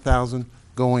 $835,000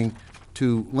 going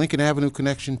to Lincoln Avenue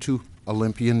connection to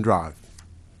Olympian Drive.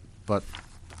 But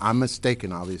I'm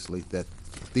mistaken, obviously, that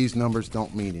these numbers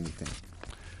don't mean anything.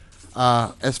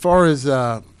 As far as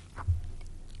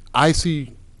I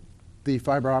see the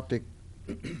fiber optic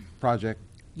project.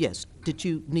 Yes. Did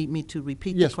you need me to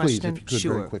repeat Yes, the question? please, if you could,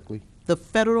 Sure. very quickly. The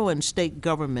federal and state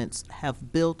governments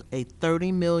have built a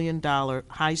 $30 million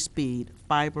high-speed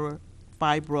fiber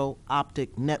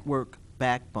optic network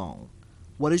backbone.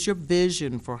 What is your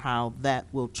vision for how that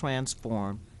will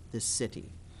transform this city?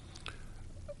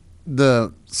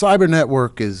 The cyber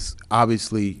network is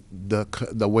obviously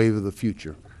the wave of the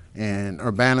future, and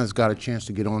Urbana's got a chance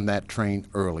to get on that train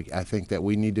early. I think that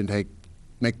we need to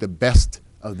make the best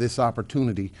of this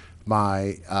opportunity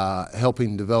by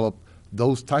helping develop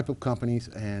those type of companies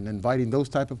and inviting those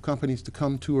type of companies to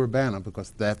come to Urbana,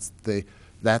 because that's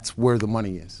where the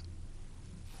money is.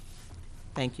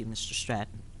 Thank you, Mr.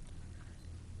 Stratton.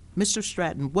 Mr.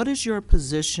 Stratton, what is your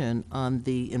position on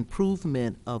the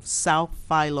improvement of South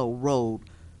Philo Road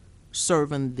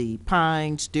serving the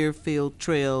Pines, Deerfield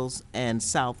Trails, and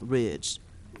South Ridge?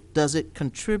 Does it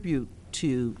contribute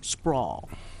to sprawl?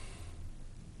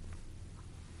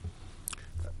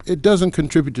 It doesn't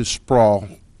contribute to sprawl,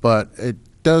 but it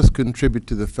does contribute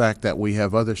to the fact that we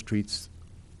have other streets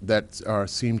that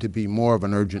seem to be more of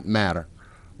an urgent matter.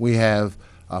 We have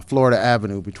Florida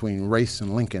Avenue between Race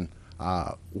and Lincoln,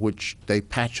 which they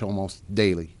patch almost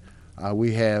daily.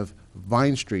 We have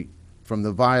Vine Street from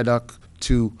the viaduct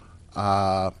to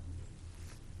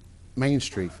Main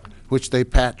Street, which they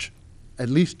patch at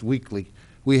least weekly.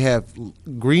 We have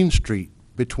Green Street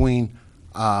between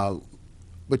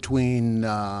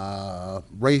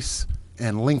Race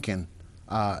and Lincoln.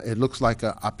 It looks like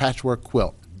a patchwork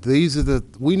quilt.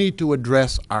 We need to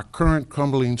address our current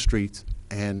crumbling streets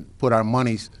and put our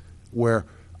monies where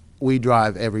we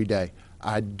drive every day.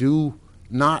 I do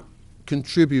not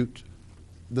contribute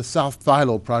the South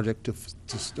Philo project to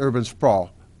urban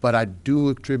sprawl, but I do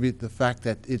attribute the fact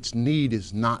that its need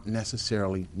is not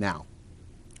necessarily now.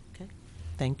 Okay,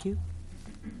 thank you.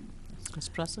 Ms.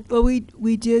 Presley? Well,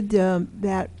 we did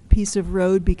that piece of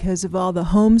road because of all the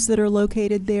homes that are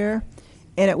located there,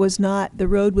 and the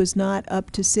road was not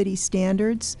up to city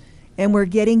standards, and we're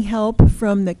getting help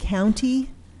from the county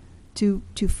to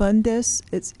fund this.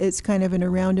 It's kind of in a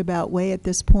roundabout way at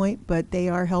this point, but they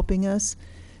are helping us.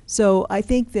 So I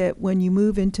think that when you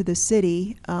move into the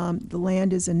city, the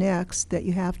land is annexed, that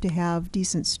you have to have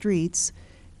decent streets,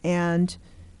 and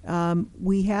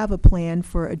we have a plan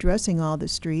for addressing all the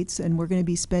streets, and we're going to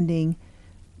be spending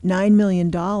 $9 million,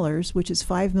 which is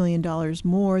 $5 million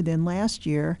more than last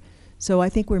year. So I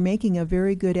think we're making a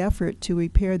very good effort to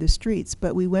repair the streets,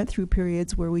 but we went through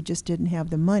periods where we just didn't have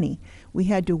the money. We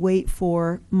had to wait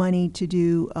for money to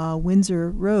do Windsor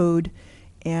Road,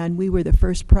 and we were the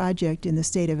first project in the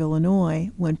state of Illinois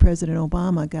when President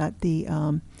Obama got the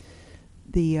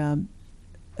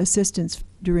assistance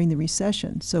during the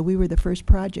recession. So we were the first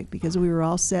project because we were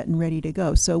all set and ready to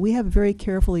go. So we have a very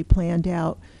carefully planned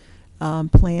out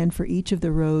plan for each of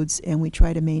the roads, and we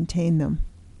try to maintain them.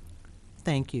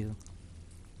 Thank you.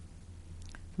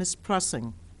 Ms.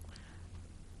 Pressing,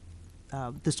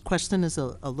 this question is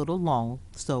a little long,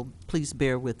 so please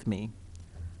bear with me.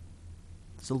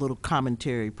 There's a little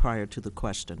commentary prior to the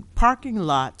question. Parking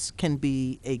lots can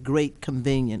be a great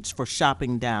convenience for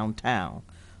shopping downtown,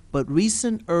 but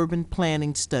recent urban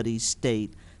planning studies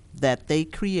state that they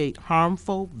create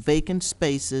harmful vacant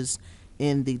spaces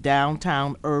in the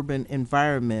downtown urban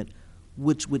environment,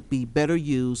 which would be better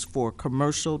used for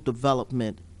commercial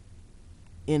development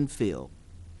infill.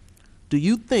 Do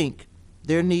you think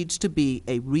there needs to be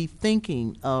a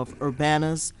rethinking of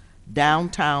Urbana's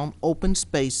downtown open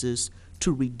spaces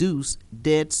to reduce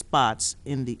dead spots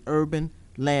in the urban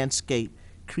landscape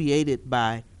created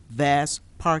by vast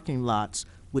parking lots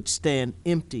which stand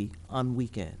empty on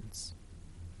weekends?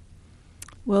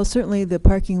 Well, certainly the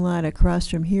parking lot across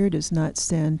from here does not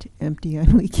stand empty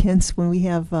on weekends when we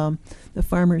have the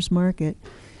farmers market.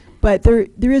 But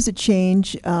there is a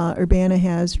change. Urbana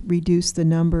has reduced the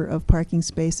number of parking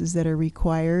spaces that are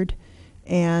required,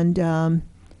 and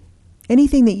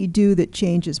anything that you do that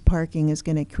changes parking is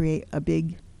going to create a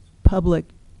big public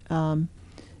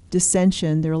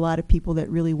dissension. There are a lot of people that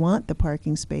really want the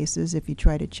parking spaces. If you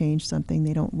try to change something,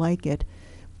 they don't like it.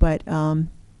 But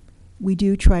we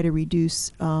do try to reduce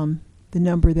the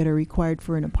number that are required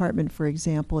for an apartment, for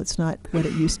example. It's not what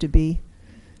it used to be.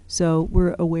 So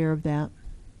we're aware of that.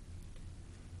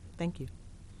 Thank you.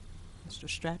 Mr.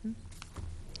 Stratton?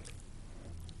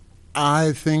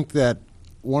 I think that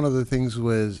one of the things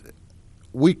was,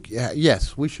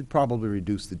 yes, we should probably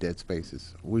reduce the dead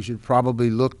spaces. We should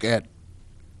probably look at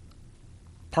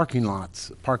parking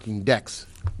lots, parking decks.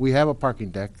 We have a parking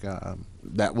deck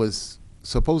that was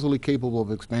supposedly capable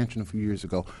of expansion a few years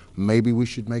ago. Maybe we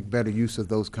should make better use of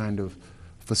those kind of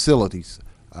facilities.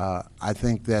 I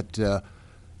think that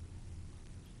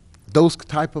those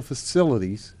type of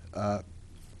facilities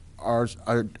are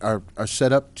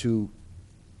set up to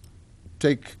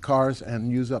take cars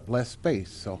and use up less space.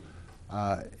 So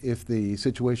if the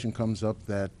situation comes up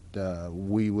that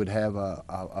we would have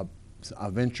a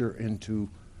venture into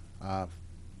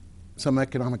some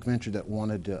economic venture that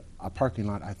wanted a parking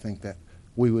lot, I think that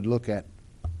we would look at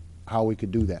how we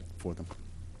could do that for them.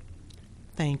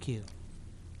 Thank you.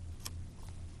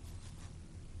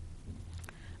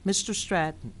 Mr.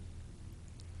 Stratton,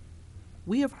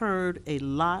 we have heard a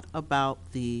lot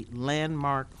about the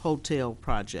Landmark Hotel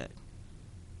project.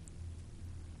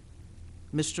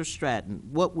 Mr. Stratton,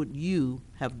 what would you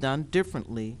have done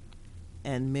differently?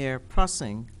 And Mayor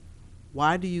Pressing,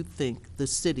 why do you think the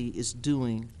city is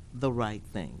doing the right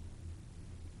thing?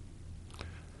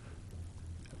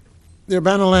 The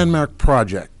Urbana Landmark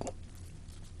project,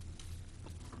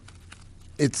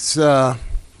 it's been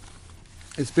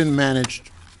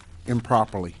managed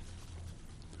improperly.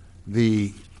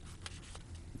 The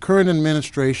current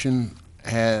administration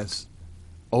has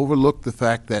overlooked the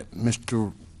fact that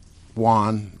Mr.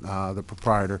 Juan, the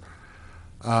proprietor,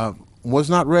 was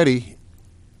not ready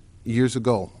years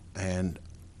ago. And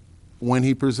when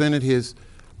he presented his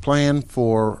plan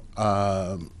for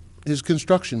his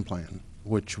construction plan,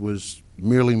 which was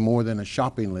merely more than a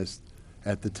shopping list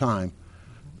at the time,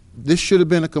 this should have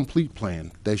been a complete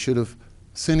plan. They should have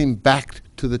sent him back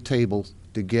to the table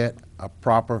to get a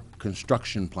proper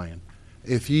construction plan.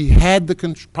 If he had the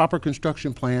proper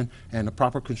construction plan and a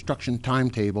proper construction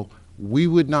timetable, we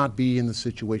would not be in the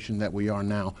situation that we are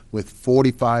now with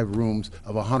 45 rooms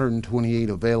of 128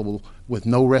 available with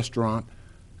no restaurant,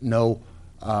 no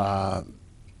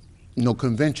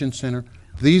convention center.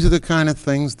 These are the kind of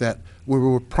things that we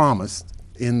were promised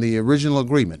in the original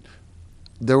agreement.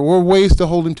 There were ways to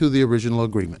hold him to the original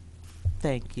agreement.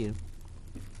 Thank you.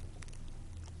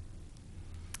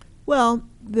 Well,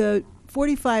 the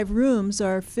 45 rooms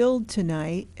are filled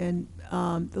tonight, and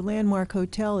the Landmark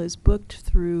Hotel is booked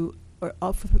through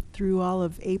all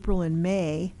of April and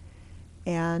May,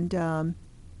 and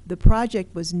the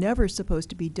project was never supposed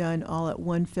to be done all at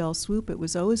one fell swoop. It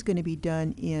was always going to be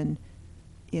done in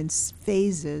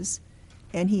phases,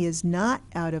 and he is not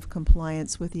out of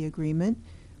compliance with the agreement.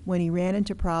 When he ran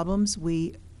into problems,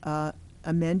 we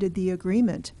amended the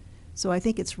agreement. So I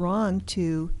think it's wrong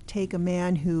to take a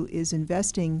man who is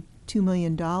investing $2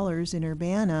 million in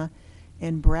Urbana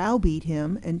and browbeat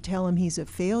him and tell him he's a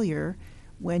failure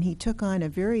when he took on a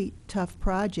very tough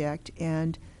project,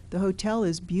 and the hotel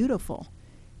is beautiful.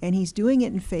 And he's doing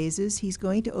it in phases. He's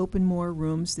going to open more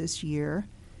rooms this year.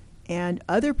 And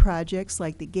other projects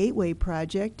like the Gateway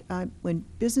project, when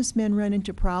businessmen run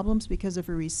into problems because of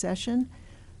a recession,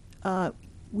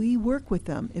 we work with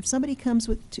them. If somebody comes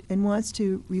and wants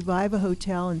to revive a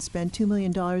hotel and spend $2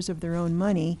 million of their own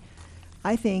money,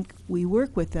 I think we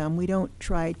work with them. We don't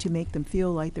try to make them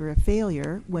feel like they're a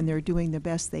failure when they're doing the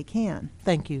best they can.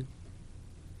 Thank you.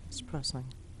 Mr. Pressing.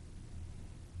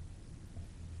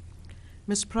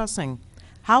 Ms. Pressing,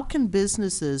 how can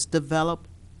businesses develop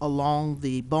along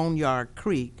the Boneyard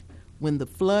Creek when the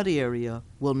flood area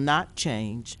will not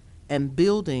change and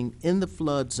building in the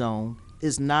flood zone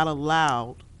is not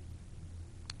allowed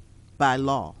by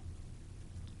law?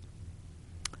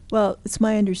 Well, it's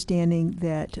my understanding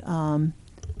that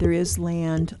there is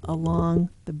land along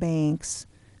the banks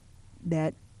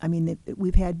that,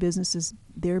 we've had businesses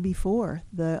there before.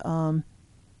 The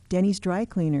Denny's Dry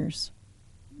Cleaners,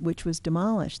 which was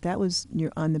demolished, that was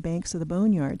on the banks of the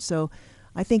Boneyard. So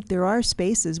I think there are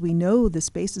spaces. We know the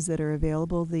spaces that are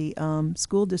available. The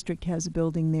school district has a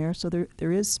building there, so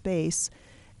there is space.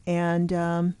 And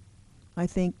I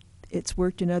think it's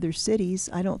worked in other cities.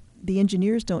 The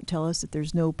engineers don't tell us that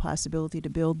there's no possibility to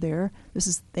build there.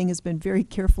 This thing has been very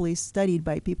carefully studied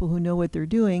by people who know what they're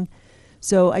doing.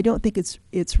 So I don't think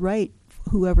it's right,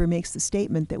 whoever makes the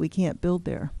statement, that we can't build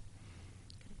there.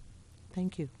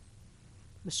 Thank you.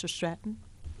 Mr. Stratton?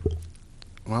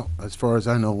 Well, as far as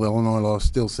I know, Illinois law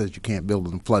still says you can't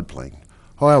build in floodplain.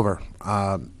 However,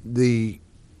 I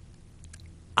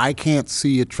can't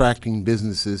see attracting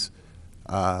businesses.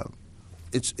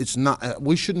 It's not.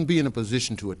 We shouldn't be in a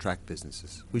position to attract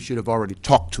businesses. We should have already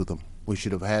talked to them. We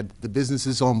should have had the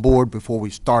businesses on board before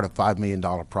we start a $5 million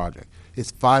project.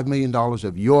 It's $5 million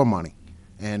of your money.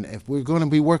 And if we're going to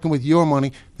be working with your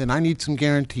money, then I need some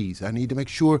guarantees. I need to make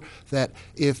sure that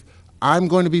if I'm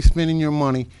going to be spending your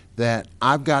money, that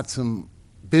I've got some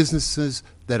businesses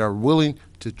that are willing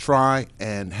to try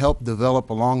and help develop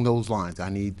along those lines. I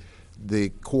need the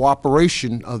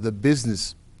cooperation of the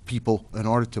business people in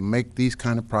order to make these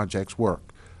kind of projects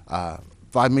work.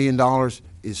 $5 million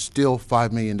is still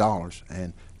 $5 million.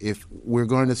 And if we're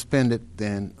going to spend it,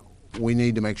 then we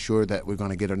need to make sure that we're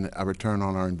going to get a return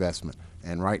on our investment.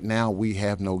 And right now, we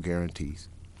have no guarantees.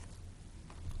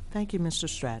 Thank you, Mr.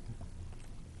 Stratton.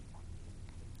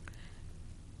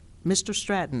 Mr.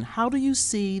 Stratton, how do you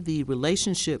see the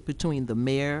relationship between the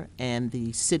mayor and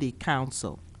the city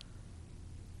council?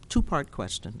 Two-part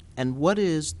question. And what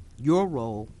is your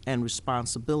role and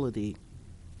responsibility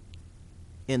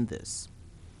in this?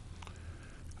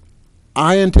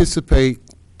 I anticipate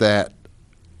that,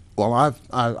 well,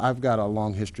 I've got a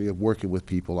long history of working with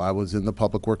people. I was in the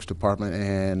Public Works Department,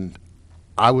 and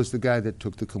I was the guy that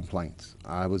took the complaints.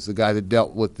 I was the guy that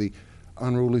dealt with the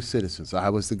unruly citizens. I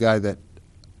was the guy that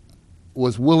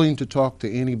was willing to talk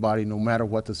to anybody no matter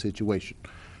what the situation.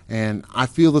 And I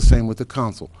feel the same with the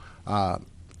council.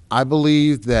 I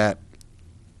believe that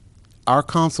our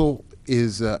council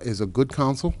is a good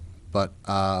council, but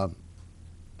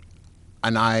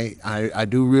and I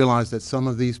do realize that some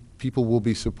of these people will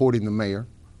be supporting the mayor.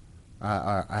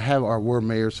 I have or were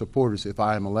mayor supporters if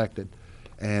I am elected,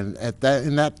 and at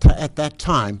that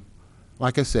time,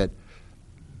 like I said,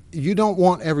 you don't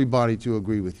want everybody to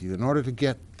agree with you. In order to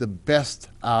get the best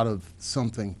out of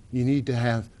something, you need to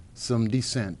have some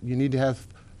dissent. You need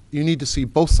to see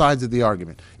both sides of the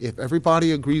argument. If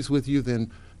everybody agrees with you,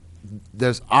 then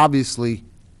there's obviously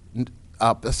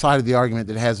a side of the argument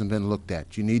that hasn't been looked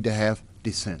at. You need to have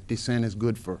dissent. Dissent is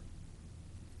good for.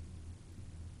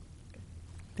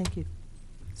 Thank you.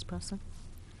 Ms. Preston?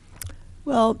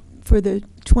 Well, for the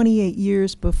 28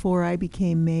 years before I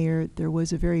became mayor, there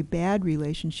was a very bad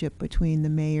relationship between the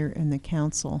mayor and the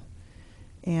council.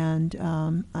 And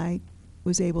I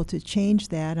was able to change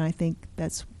that, and I think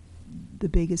that's the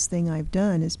biggest thing I've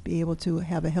done, is be able to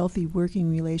have a healthy working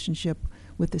relationship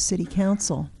with the city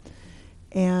council.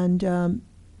 And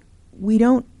we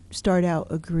don't start out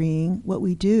agreeing. What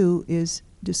we do is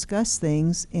discuss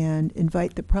things and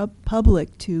invite the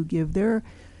public to give their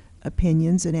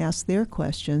opinions and ask their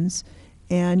questions.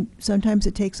 And sometimes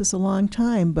it takes us a long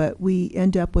time, but we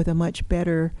end up with a much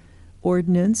better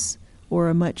ordinance or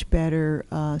a much better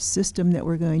system that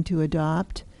we're going to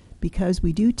adopt, because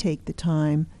we do take the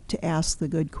time to ask the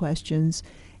good questions.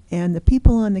 And the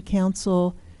people on the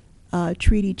council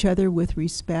treat each other with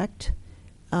respect.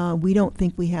 We don't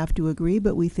think we have to agree,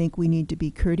 but we think we need to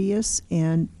be courteous,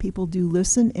 and people do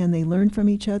listen and they learn from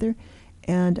each other.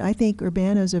 And I think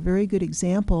Urbana is a very good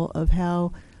example of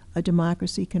how a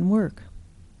democracy can work.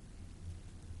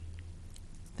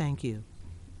 Thank you.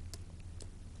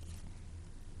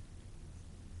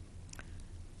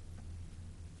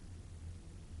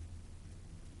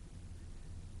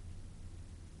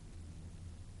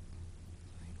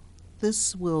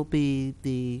 This will be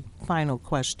the final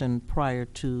question prior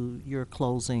to your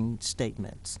closing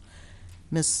statements.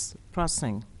 Ms.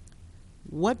 Pressing,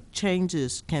 what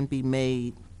changes can be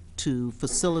made to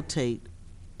facilitate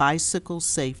bicycle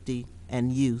safety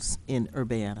and use in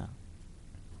Urbana?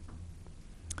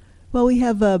 Well, we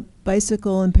have a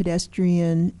bicycle and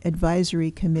pedestrian advisory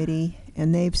committee,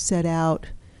 and they've set out,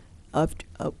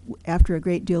 after a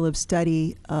great deal of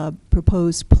study, a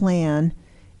proposed plan,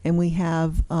 and we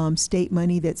have state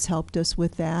money that's helped us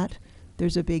with that.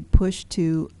 There's a big push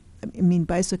to, I mean,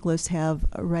 bicyclists have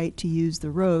a right to use the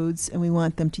roads, and we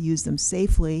want them to use them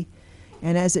safely.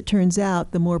 And as it turns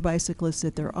out, the more bicyclists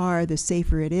that there are, the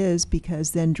safer it is,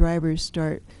 because then drivers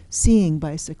start seeing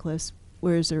bicyclists.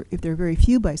 Whereas if there are very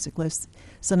few bicyclists,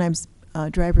 sometimes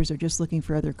drivers are just looking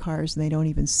for other cars and they don't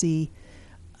even see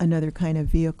another kind of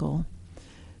vehicle.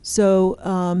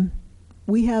 So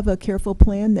we have a careful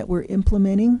plan that we're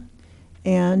implementing,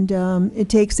 and it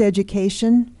takes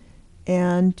education,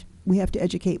 and we have to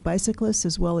educate bicyclists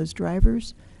as well as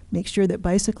drivers, make sure that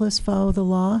bicyclists follow the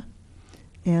law,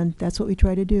 and that's what we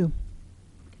try to do.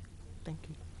 Thank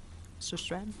you. Mr.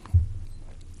 Stratton?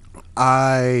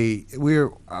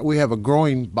 We have a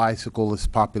growing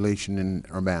bicyclist population in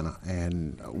Urbana,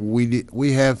 and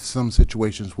we have some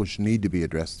situations which need to be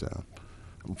addressed.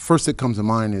 First that comes to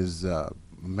mind is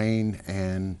Main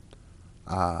and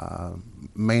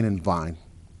Vine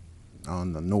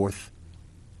on the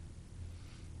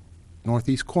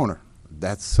northeast corner.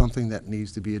 That's something that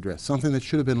needs to be addressed, something that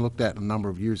should have been looked at a number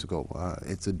of years ago.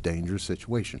 It's a dangerous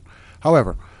situation.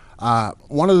 However,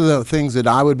 one of the things that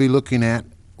I would be looking at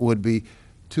would be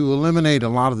to eliminate a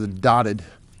lot of the dotted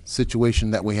situation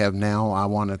that we have now. I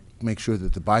want to make sure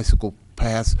that the bicycle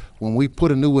paths, when we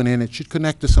put a new one in, it should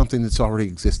connect to something that's already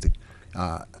existing.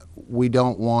 We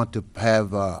don't want to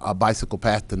have a bicycle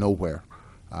path to nowhere.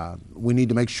 We need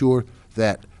to make sure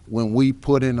that when we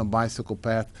put in a bicycle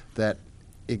path that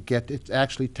it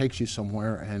actually takes you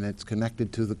somewhere, and it's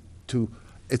connected to the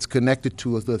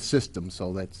system,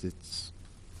 so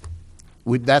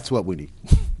that's what we need.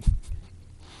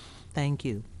 Thank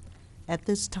you. At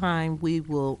this time, we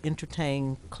will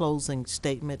entertain closing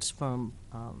statements from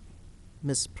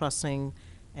Ms. Pressing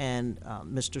and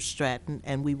Mr. Stratton,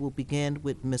 and we will begin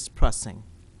with Ms. Pressing.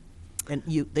 And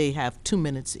they have 2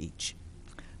 minutes each.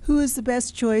 Who is the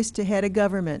best choice to head a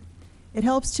government? It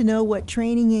helps to know what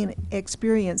training and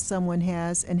experience someone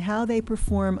has and how they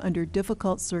perform under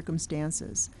difficult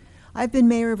circumstances. I've been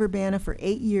mayor of Urbana for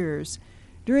 8 years.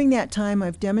 During that time,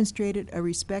 I've demonstrated a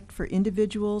respect for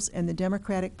individuals and the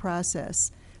democratic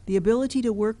process, the ability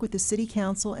to work with the city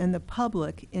council and the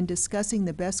public in discussing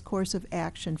the best course of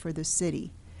action for the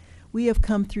city. We have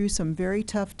come through some very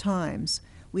tough times.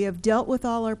 We have dealt with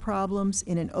all our problems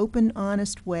in an open,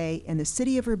 honest way, and the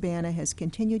city of Urbana has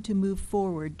continued to move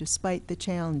forward despite the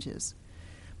challenges.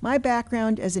 My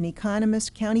background as an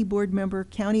economist, county board member,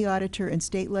 county auditor, and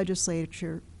state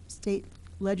legislator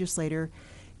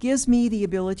gives me the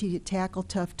ability to tackle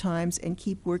tough times and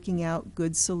keep working out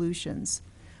good solutions.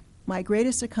 My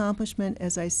greatest accomplishment,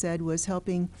 as I said, was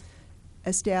helping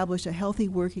establish a healthy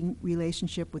working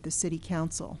relationship with the city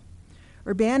council.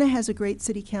 Urbana has a great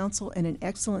city council and an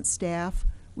excellent staff.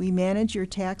 We manage your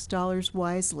tax dollars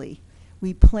wisely.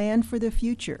 We plan for the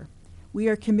future. We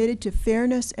are committed to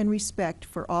fairness and respect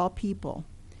for all people.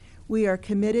 We are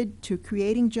committed to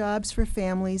creating jobs for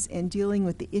families and dealing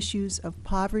with the issues of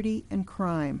poverty and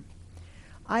crime.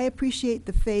 I appreciate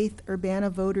the faith Urbana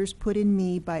voters put in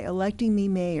me by electing me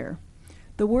mayor.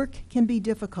 The work can be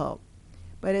difficult,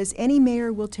 but as any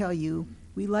mayor will tell you,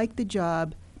 we like the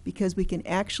job because we can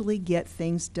actually get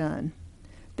things done.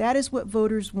 That is what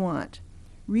voters want.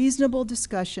 Reasonable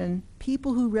discussion,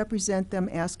 people who represent them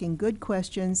asking good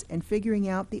questions and figuring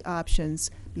out the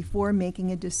options before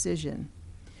making a decision.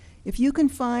 If you can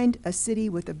find a city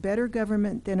with a better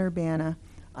government than Urbana,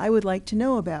 I would like to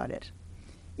know about it.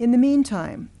 In the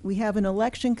meantime, we have an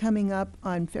election coming up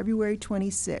on February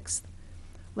 26th.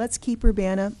 Let's keep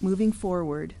Urbana moving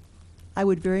forward. I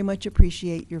would very much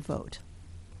appreciate your vote.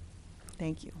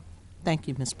 Thank you. Thank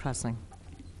you, Ms. Pressing.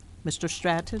 Mr.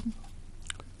 Stratton?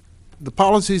 The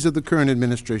policies of the current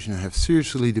administration have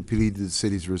seriously depleted the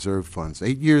city's reserve funds.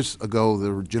 8 years ago,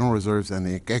 the general reserves and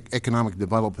the economic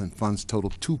development funds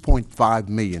totaled $2.5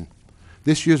 million.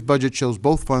 This year's budget shows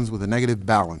both funds with a negative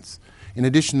balance. In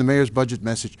addition, the mayor's budget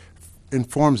message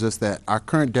informs us that our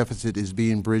current deficit is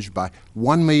being bridged by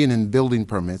 $1 million in building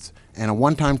permits and a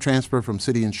one-time transfer from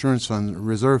City Insurance Fund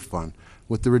Reserve Fund.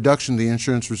 With the reduction, the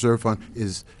Insurance Reserve Fund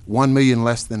is $1 million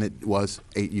less than it was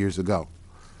 8 years ago.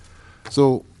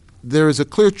 So there is a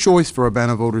clear choice for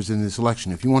Urbana voters in this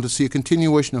election. If you want to see a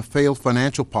continuation of failed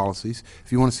financial policies,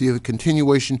 if you want to see a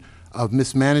continuation of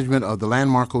mismanagement of the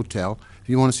Landmark Hotel, if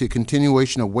you want to see a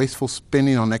continuation of wasteful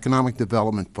spending on economic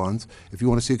development funds, if you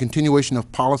want to see a continuation of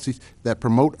policies that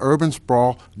promote urban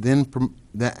sprawl, then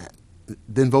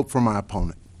vote for my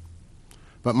opponent.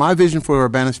 But my vision for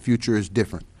Urbana's future is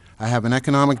different. I have an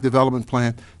economic development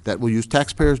plan that will use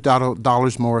taxpayers'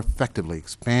 dollars more effectively.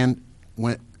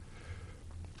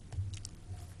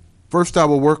 First, I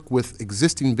will work with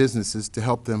existing businesses to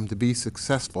help them to be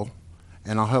successful,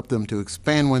 and I'll help them to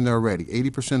expand when they're ready.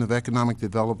 80% of economic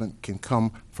development can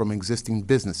come from existing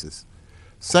businesses.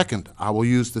 Second, I will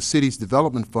use the city's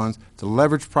development funds to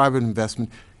leverage private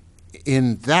investment.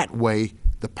 In that way,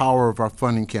 the power of our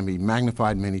funding can be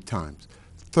magnified many times.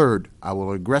 Third, I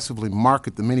will aggressively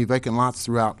market the many vacant lots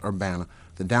throughout Urbana.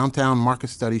 The downtown market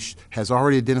study has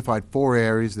already identified 4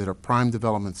 areas that are prime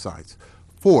development sites.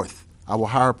 Fourth, I will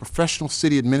hire a professional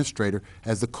city administrator,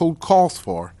 as the code calls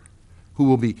for, who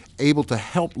will be able to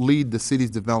help lead the city's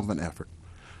development effort.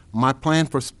 My plan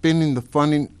for spending the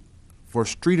funding for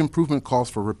street improvement calls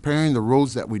for repairing the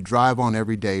roads that we drive on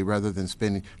every day rather than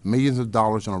spending millions of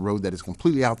dollars on a road that is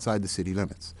completely outside the city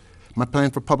limits. My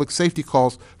plan for public safety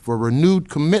calls for a renewed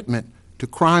commitment to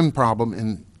crime problem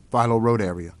in Philo Road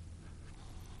area.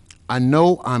 I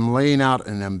know I'm laying out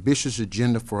an ambitious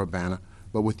agenda for Urbana,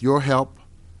 but with your help,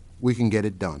 we can get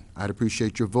it done. I'd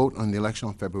appreciate your vote on the election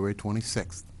on February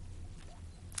 26th.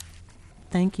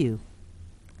 Thank you.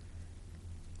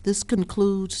 This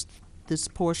concludes this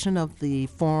portion of the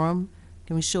forum.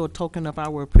 Can we show a token of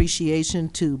our appreciation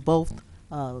to both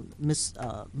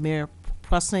Mayor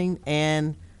Pressing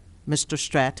and Mr.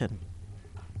 Stratton?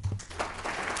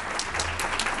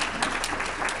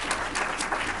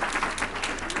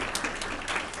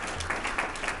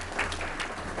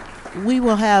 We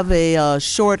will have a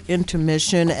short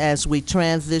intermission as we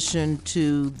transition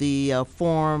to the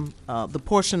forum, the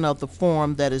portion of the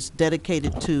forum that is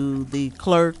dedicated to the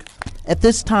clerk. At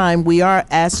this time, we are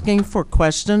asking for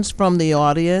questions from the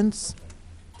audience.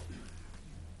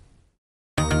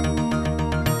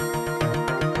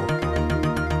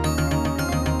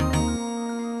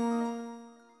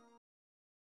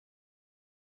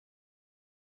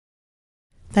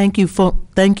 Thank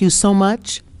you so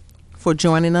much for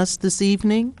joining us this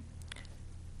evening.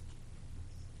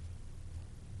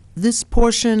 This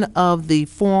portion of the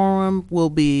forum will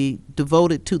be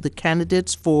devoted to the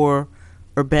candidates for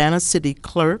Urbana City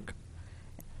Clerk.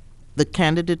 The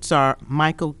candidates are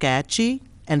Michael Gatchie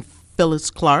and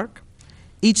Phyllis Clark.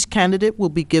 Each candidate will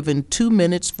be given 2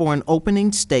 minutes for an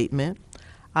opening statement.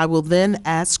 I will then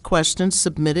ask questions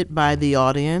submitted by the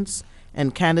audience,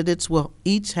 and candidates will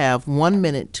each have 1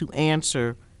 minute to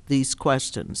answer these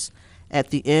questions. At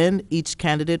the end, each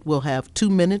candidate will have 2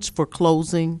 minutes for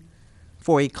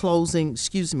a closing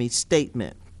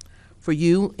statement. For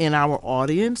you in our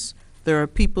audience, there are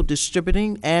people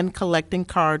distributing and collecting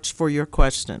cards for your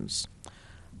questions.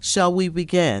 Shall we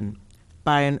begin?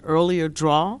 By an earlier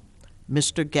draw,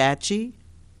 Mr. Gatchie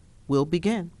will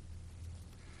begin.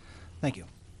 Thank you.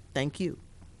 Thank you.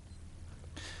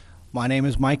 My name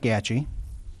is Mike Gatchie,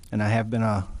 and I have been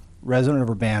a resident of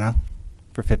Urbana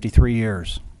for 53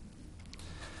 years.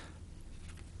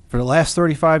 For the last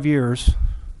 35 years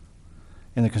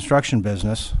in the construction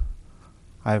business,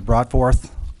 I have brought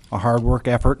forth a hard work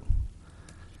effort,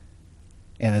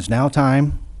 and it's now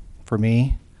time for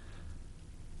me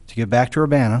to give back to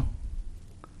Urbana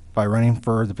by running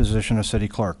for the position of city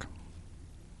clerk.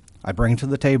 I bring to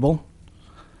the table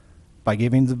by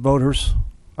giving the voters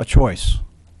a choice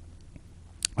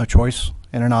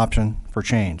and an option for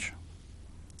change.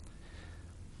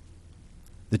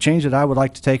 The change that I would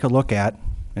like to take a look at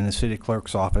in the city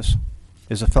clerk's office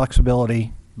is a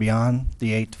flexibility beyond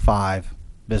the 8 to 5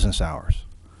 business hours.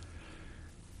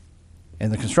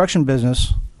 In the construction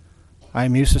business, I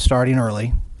am used to starting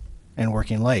early and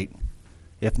working late,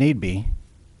 if need be,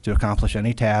 to accomplish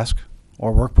any task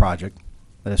or work project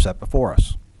that is set before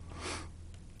us.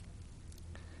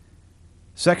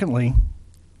 Secondly,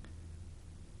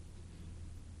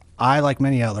 I, like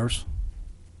many others,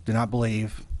 do not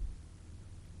believe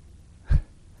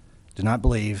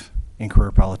in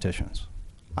career politicians.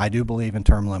 I do believe in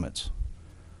term limits.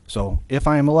 So if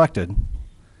I am elected,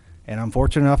 and I'm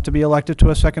fortunate enough to be elected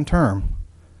to a second term,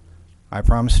 I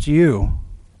promise to you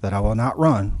that I will not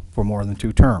run for more than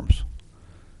 2 terms.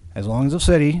 As long as the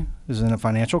city is in a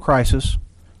financial crisis,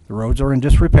 the roads are in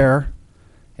disrepair,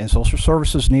 and social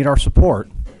services need our support,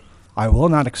 I will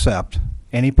not accept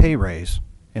any pay raise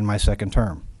in my second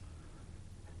term.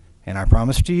 And I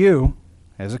promise to you,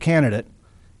 as a candidate,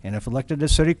 and if elected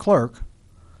as city clerk,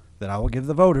 that I will give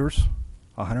the voters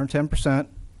 110%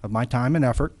 of my time and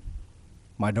effort.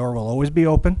 My door will always be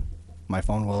open, my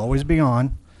phone will always be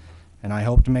on, and I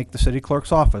hope to make the city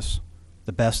clerk's office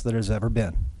the best that it has ever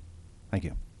been. Thank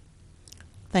you.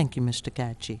 Thank you, Mr.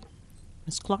 Gatchie.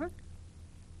 Ms. Clark?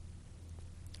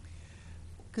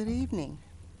 Good evening.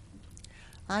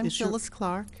 I'm Is your- Phyllis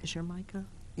Clark. Is your mic up?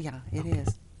 Yeah, it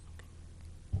is.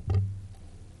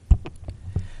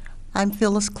 I'm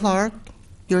Phyllis Clark,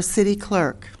 your city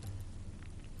clerk.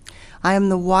 I am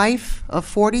the wife of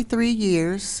 43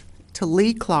 years to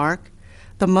Lee Clark,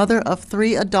 the mother of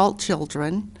 3 adult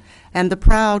children, and the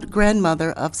proud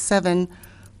grandmother of 7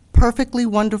 perfectly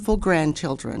wonderful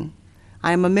grandchildren.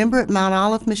 I am a member at Mount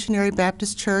Olive Missionary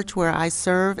Baptist Church, where I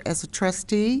serve as a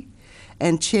trustee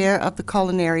and chair of the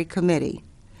culinary committee.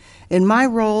 In my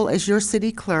role as your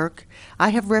city clerk, I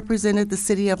have represented the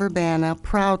city of Urbana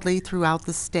proudly throughout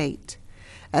the state.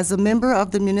 As a member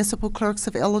of the Municipal Clerks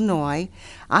of Illinois,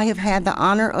 I have had the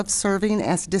honor of serving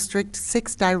as District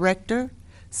 6 Director,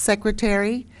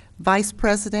 Secretary, Vice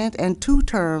President, and 2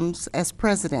 terms as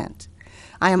President.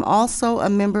 I am also a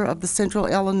member of the Central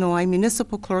Illinois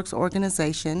Municipal Clerks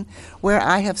Organization, where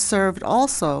I have served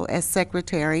also as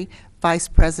Secretary, Vice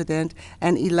President,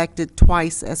 and elected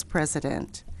twice as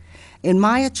President. In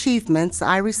my achievements,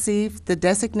 I received the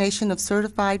designation of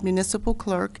Certified Municipal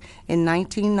Clerk in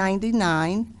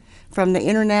 1999 from the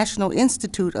International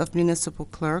Institute of Municipal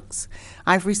Clerks.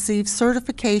 I've received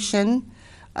certification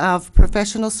of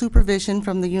professional supervision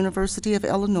from the University of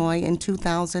Illinois in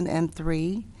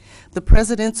 2003, the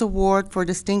President's Award for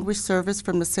Distinguished Service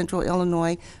from the Central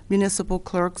Illinois Municipal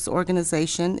Clerks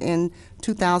Organization in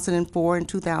 2004 and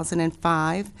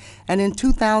 2005, and in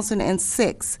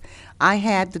 2006, I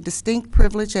had the distinct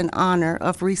privilege and honor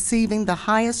of receiving the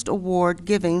highest award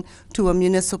given to a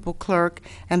municipal clerk,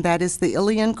 and that is the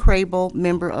Ilian Crable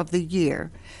Member of the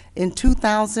Year. In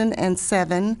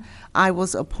 2007, I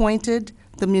was appointed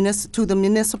to the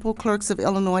Municipal Clerks of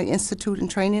Illinois Institute and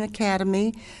Training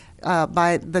Academy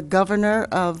by the governor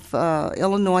of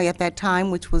Illinois at that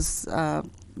time, which was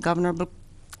Governor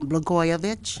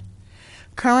Blagojevich.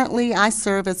 Currently, I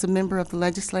serve as a member of the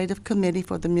Legislative Committee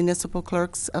for the Municipal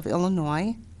Clerks of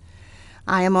Illinois.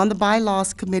 I am on the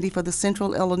Bylaws Committee for the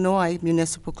Central Illinois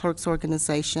Municipal Clerks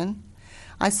Organization.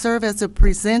 I serve as a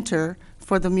presenter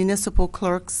for the Municipal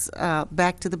Clerks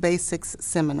Back to the Basics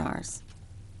seminars.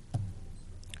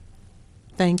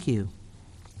 Thank you.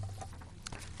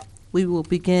 We will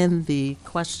begin the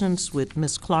questions with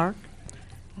Ms. Clark.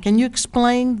 Can you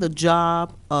explain the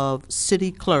job of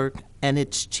city clerk and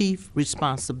its chief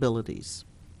responsibilities?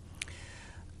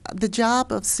 The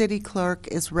job of city clerk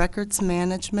is records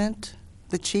management.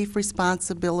 The chief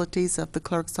responsibilities of the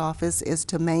clerk's office is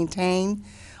to maintain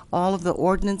all of the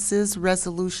ordinances,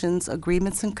 resolutions,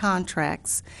 agreements, and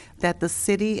contracts that the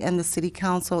city and the city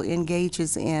council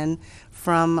engages in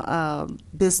from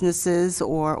businesses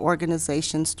or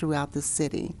organizations throughout the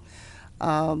city.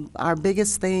 Our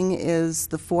biggest thing is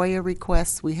the FOIA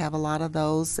requests. We have a lot of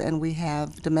those, and we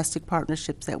have domestic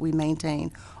partnerships that we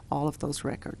maintain all of those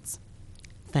records.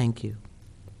 Thank you.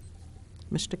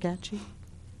 Mr. Gatchie?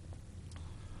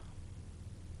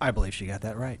 I believe she got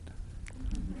that right.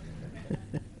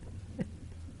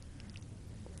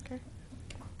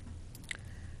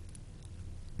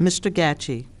 Mr.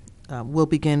 Gatchie, we'll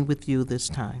begin with you this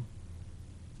time.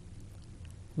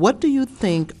 What do you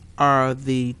think are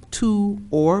the 2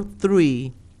 or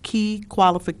 3 key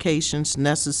qualifications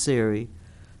necessary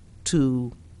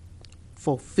to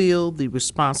fulfill the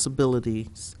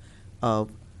responsibilities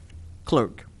of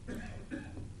clerk?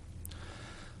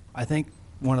 I think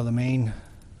one of the main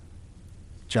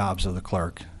jobs of the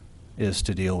clerk is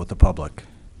to deal with the public.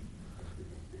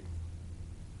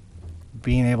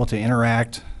 Being able to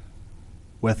interact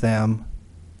with them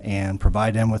and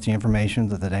provide them with the information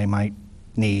that they might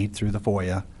need through the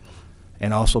FOIA,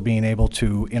 and also being able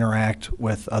to interact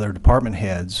with other department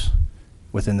heads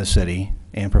within the city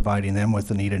and providing them with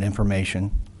the needed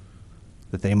information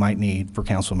that they might need for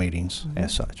council meetings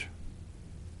as such.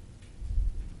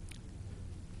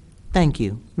 Thank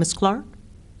you. Ms. Clark?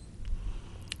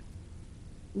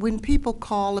 When people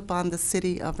call upon the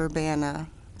city of Urbana,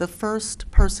 the first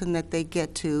person that they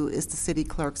get to is the city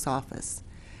clerk's office.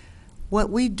 What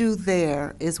we do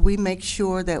there is we make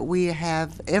sure that we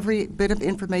have every bit of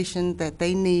information that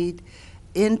they need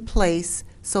in place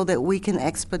so that we can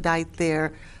expedite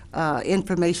their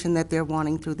information that they're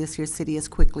wanting through this here city as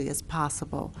quickly as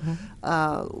possible.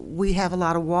 We have a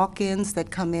lot of walk-ins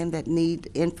that come in that need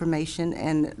information,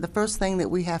 and the first thing that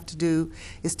we have to do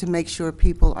is to make sure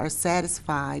people are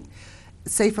satisfied.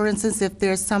 Say, for instance, if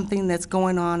there's something that's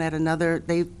going on at another,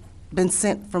 they've been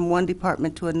sent from one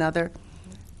department to another,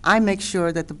 I make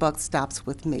sure that the buck stops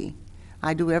with me.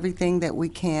 I do everything that we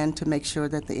can to make sure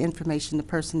that the information the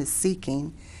person is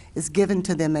seeking is given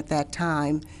to them at that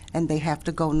time, and they have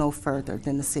to go no further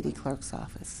than the city clerk's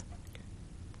office.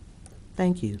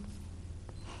 Thank you.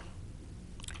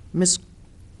 Ms.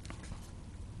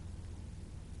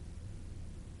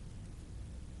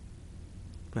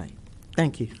 Right.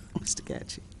 Thank you, Mr.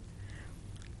 Gatchie.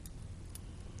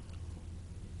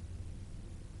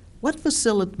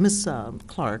 Ms.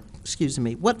 Clark, excuse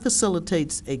me, what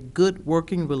facilitates a good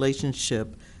working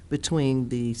relationship between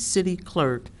the city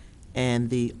clerk and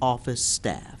the office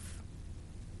staff?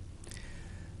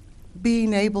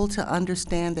 Being able to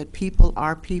understand that people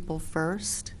are people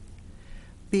first,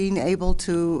 being able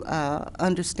to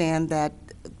understand that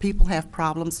people have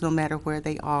problems no matter where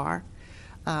they are,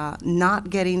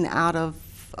 not getting out of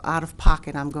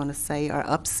pocket, I'm going to say, or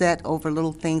upset over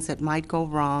little things that might go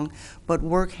wrong, but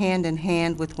work hand in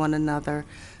hand with one another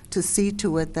to see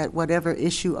to it that whatever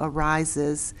issue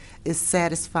arises is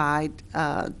satisfied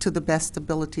to the best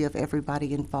ability of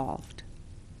everybody involved.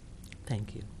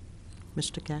 Thank you.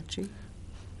 Mr. Gatchie?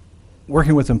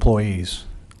 Working with employees,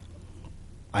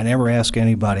 I never ask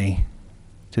anybody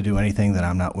to do anything that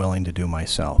I'm not willing to do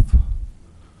myself.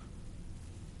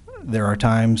 There are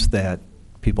times that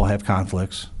people have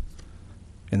conflicts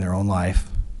in their own life,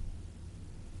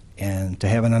 and to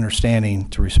have an understanding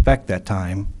to respect that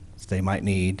time that they might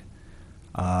need,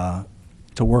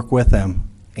 to work with them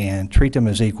and treat them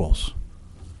as equals.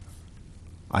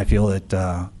 I feel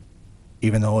that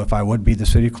even though if I would be the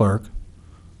city clerk,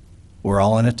 we're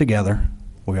all in it together.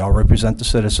 We all represent the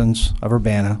citizens of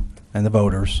Urbana and the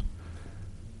voters,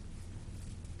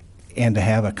 and to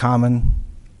have a common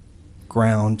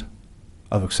ground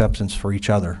of acceptance for each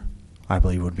other, I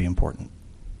believe would be important.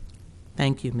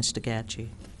 Thank you, Mr. Gatchie.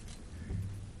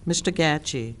 Mr.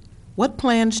 Gatchie, what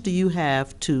plans do you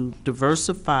have to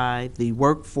diversify the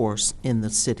workforce in the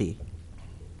city?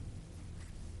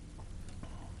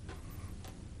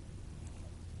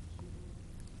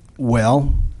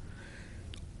 Well,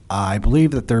 I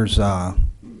believe that there's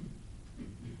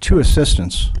 2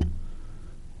 assistants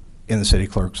in the city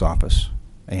clerk's office,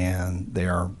 and they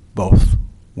are both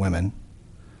women.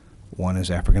 One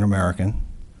is African American.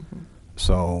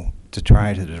 So to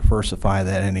try to diversify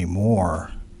that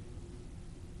anymore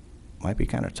might be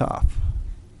kind of tough.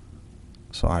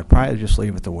 So I'd probably just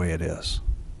leave it the way it is.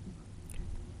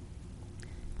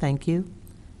 Thank you.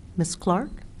 Ms. Clark?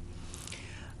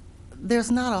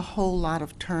 There's not a whole lot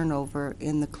of turnover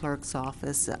in the clerk's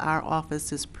office. Our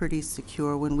office is pretty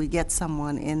secure. When we get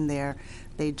someone in there,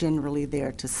 they're generally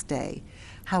there to stay.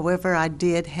 However, I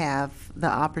did have the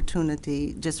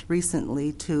opportunity just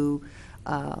recently to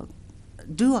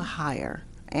do a hire,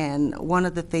 and one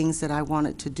of the things that I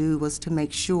wanted to do was to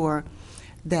make sure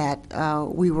that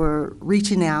we were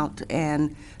reaching out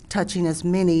and touching as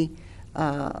many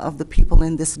of the people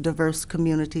in this diverse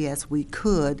community as we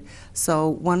could. So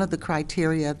one of the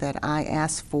criteria that I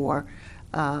asked for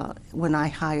when I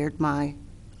hired my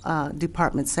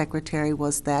department secretary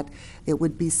was that it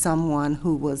would be someone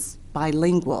who was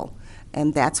bilingual,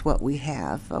 and that's what we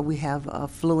have. We have a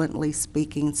fluently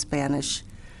speaking Spanish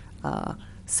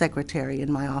secretary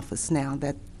in my office now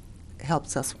that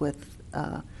helps us with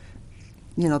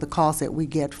the calls that we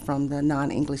get from the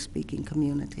non-English speaking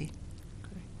community.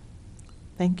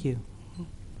 Thank you.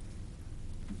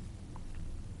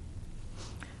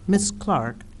 Ms.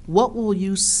 Clark, what will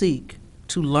you seek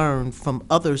to learn from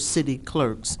other city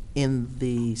clerks in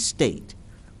the state?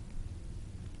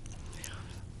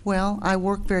 Well, I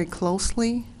work very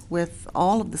closely with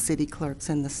all of the city clerks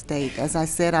in the state. As I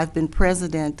said, I've been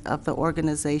president of the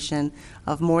organization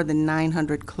of more than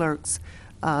 900 clerks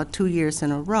 2 years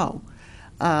in a row.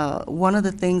 One of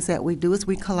the things that we do is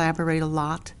we collaborate a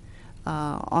lot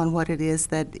on what it is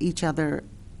that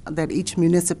each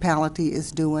municipality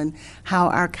is doing, how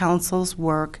our councils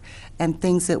work, and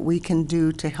things that we can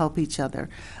do to help each other.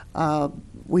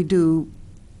 We do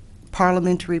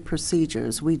parliamentary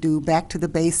procedures. We do back to the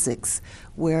basics,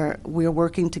 where we're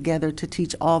working together to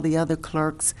teach all the other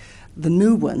clerks, the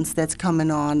new ones that's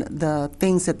coming on, the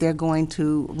things that they're going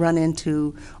to run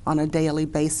into on a daily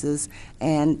basis,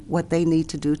 and what they need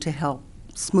to do to help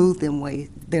smooth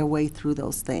their way through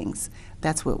those things.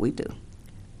 That's what we do.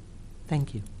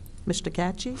 Thank you. Mr.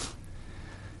 Gatchie?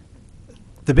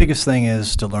 The biggest thing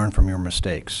is to learn from your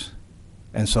mistakes.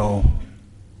 And so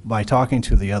by talking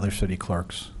to the other city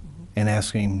clerks and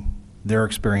asking their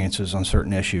experiences on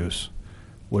certain issues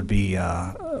would be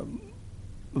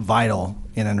vital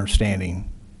in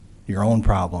understanding your own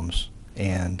problems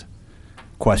and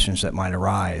questions that might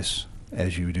arise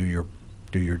as you do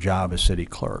your job as city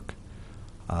clerk.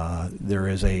 There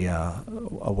is a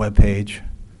web page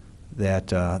that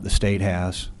the state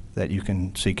has that you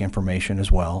can seek information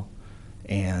as well,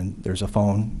 and there's a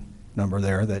phone number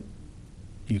there that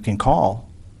you can call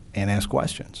and ask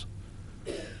questions.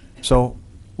 So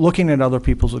looking at other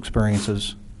people's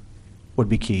experiences would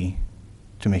be key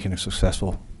to making a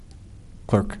successful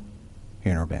clerk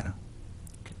here in Urbana.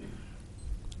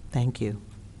 Thank you.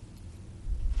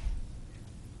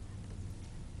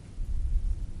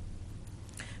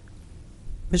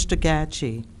 Mr.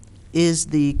 Gatchie, is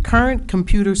the current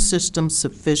computer system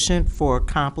sufficient for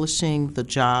accomplishing the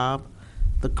job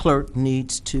the clerk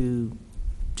needs to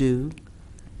do?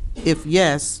 If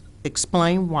yes,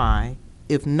 explain why.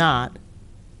 If not,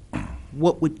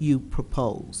 what would you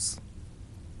propose?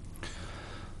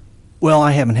 Well,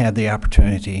 I haven't had the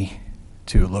opportunity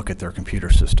to look at their computer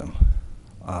system.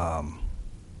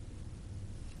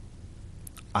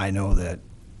 I know that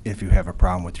if you have a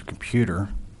problem with your computer,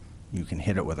 you can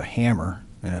hit it with a hammer,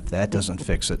 and if that doesn't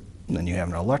fix it, then you have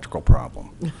an electrical problem.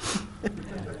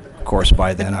 Of course,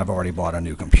 by then I've already bought a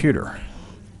new computer.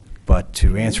 But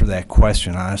to answer that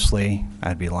question honestly,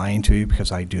 I'd be lying to you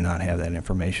because I do not have that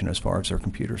information as far as their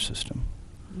computer system.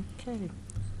 Okay.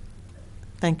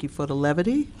 Thank you for the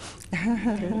levity.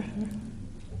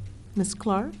 Ms.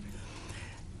 Clark?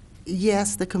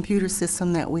 Yes, the computer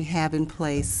system that we have in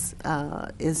place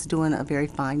is doing a very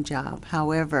fine job.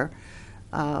 However,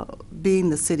 being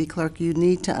the city clerk, you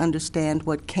need to understand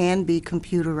what can be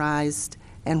computerized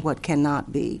and what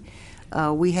cannot be.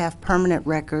 We have permanent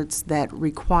records that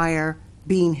require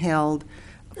being held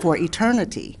for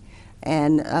eternity,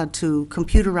 and to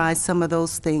computerize some of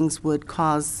those things would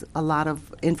cause a lot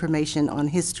of information on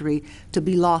history to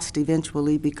be lost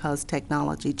eventually because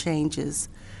technology changes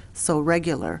so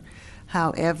regular.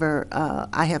 However,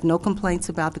 I have no complaints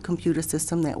about the computer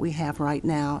system that we have right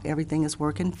now. Everything is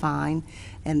working fine,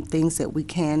 and things that we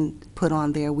can put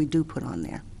on there, we do put on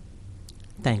there.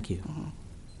 Thank you.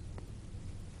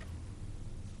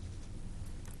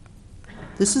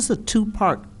 This is a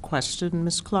two-part question,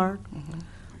 Ms. Clark.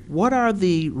 What are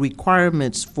the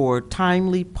requirements for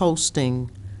timely postings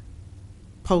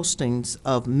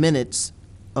of minutes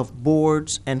of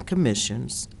boards and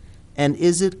commissions? And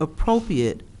is it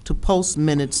appropriate to post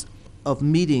minutes of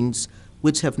meetings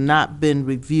which have not been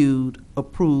reviewed,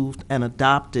 approved, and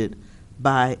adopted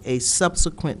by a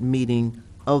subsequent meeting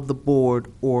of the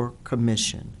board or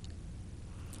commission?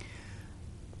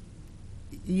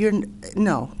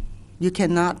 No, you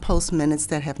cannot post minutes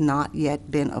that have not yet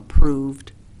been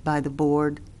approved by the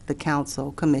board, the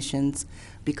council, commissions,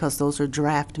 because those are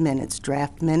draft minutes.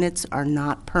 Draft minutes are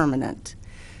not permanent.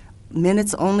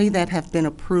 Minutes only that have been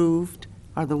approved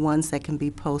are the ones that can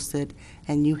be posted,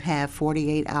 and you have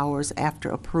 48 hours after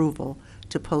approval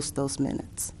to post those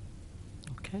minutes.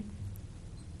 Okay.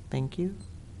 Thank you.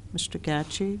 Mr.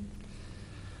 Gatchie?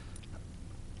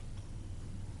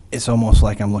 It's almost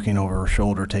like I'm looking over her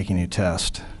shoulder taking a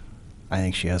test. I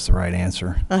think she has the right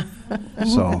answer.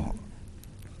 So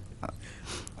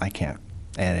I can't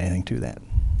add anything to that.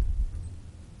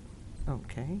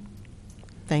 Okay.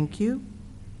 Thank you.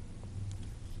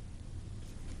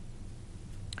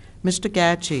 Mr.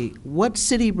 Gatchie, what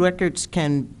city records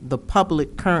can the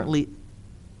public currently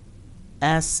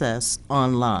access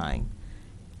online?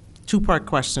 Two-part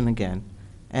question again.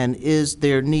 And is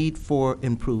there need for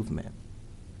improvement?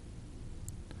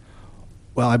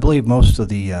 Well, I believe most of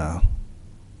the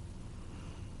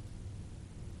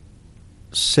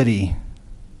city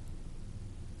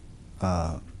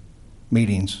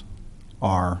meetings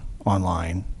are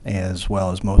online, as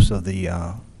well as most of the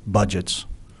budgets.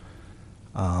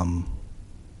 But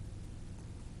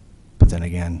then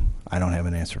again, I don't have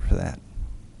an answer for that.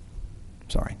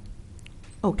 Sorry.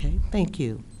 Okay, thank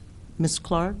you. Ms.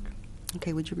 Clark?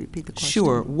 Okay, would you repeat the question?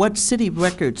 Sure. What city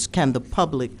records can the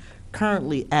public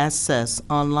currently access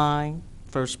online?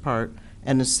 First part.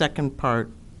 And the second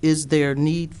part, is there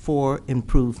need for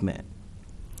improvement?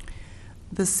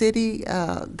 The city,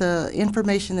 the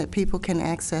information that people can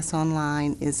access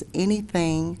online is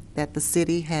anything that the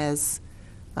city has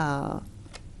that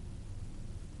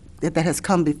has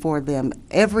come before them.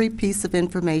 Every piece of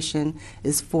information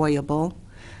is FOIable.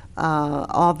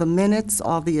 All the minutes,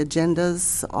 all the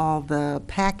agendas, all the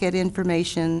packet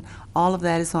information, all of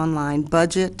that is online.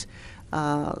 Budget,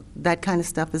 That kind of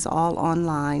stuff is all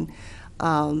online.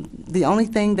 The only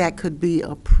thing that could be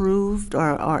approved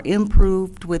or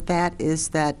improved with that is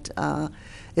that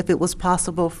if it was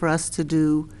possible for us to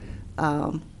do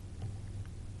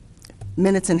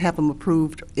minutes and have them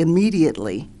approved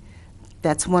immediately.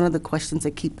 That's one of the questions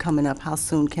that keep coming up. How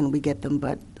soon can we get them?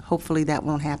 But hopefully that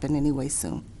won't happen anyway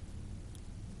soon.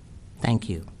 Thank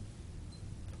you.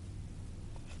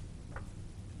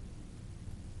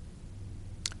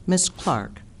 Ms.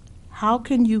 Clark, how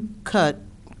can you cut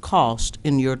cost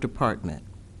in your department?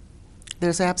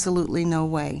 There's absolutely no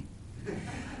way.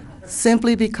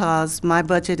 Simply because my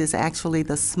budget is actually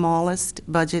the smallest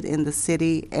budget in the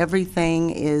city.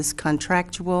 Everything is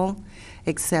contractual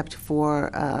except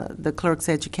for the clerk's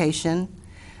education,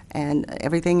 and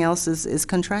everything else is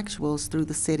contractual through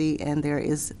the city, and there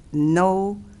is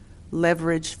no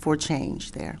leverage for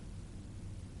change there.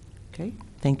 Okay,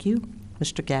 thank you.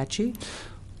 Mr. Gatchie?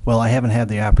 Well, I haven't had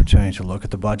the opportunity to look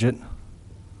at the budget.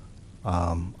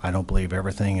 I don't believe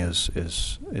everything is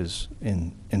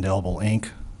in indelible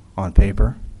ink on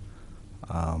paper.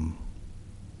 I'll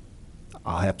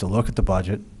have to look at the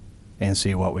budget and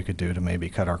see what we could do to maybe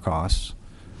cut our costs.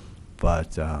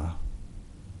 But other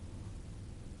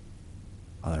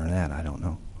than that, I don't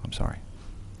know. I'm sorry.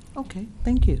 Okay,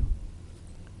 thank you.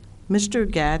 Mr.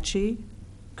 Gatchie,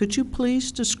 could you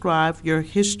please describe your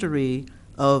history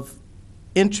of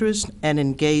interest and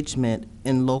engagement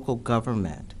in local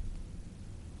government?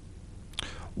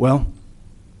 Well,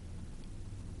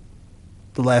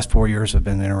 the last 4 years have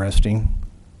been interesting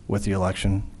with the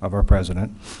election of our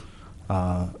president.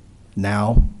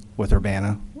 Now, with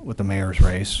Urbana, with the mayor's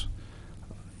race,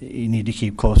 you need to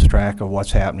keep close track of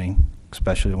what's happening,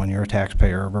 especially when you're a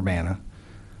taxpayer of Urbana.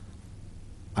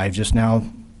 I've just now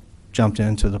jumped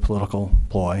into the political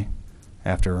ploy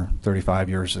after 35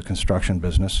 years of construction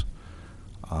business.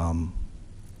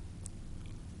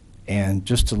 And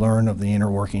just to learn of the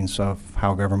inner workings of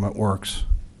how government works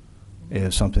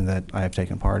is something that I have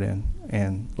taken part in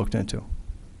and looked into.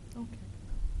 Okay.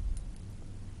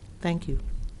 Thank you.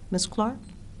 Ms. Clark?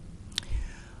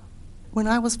 When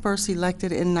I was first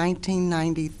elected in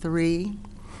 1993,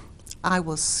 I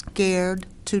was scared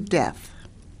to death.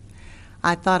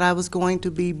 I thought I was going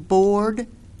to be bored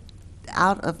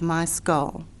out of my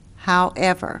skull.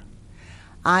 However,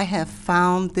 I have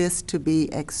found this to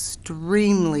be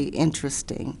extremely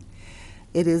interesting.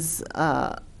 It is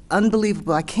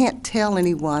unbelievable. I can't tell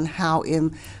anyone how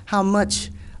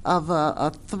much of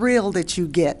a thrill that you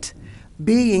get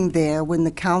being there when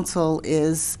the council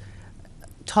is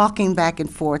talking back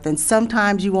and forth. And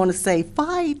sometimes you want to say,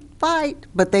 fight, fight,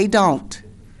 but they don't.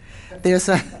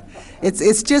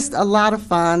 It's just a lot of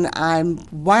fun. I'm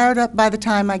wired up by the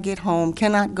time I get home,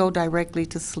 cannot go directly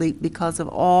to sleep because of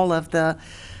all of the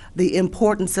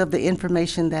importance of the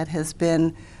information that has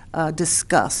been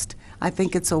discussed. I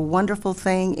think it's a wonderful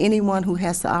thing. Anyone who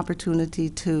has the opportunity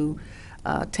to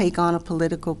take on a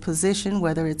political position,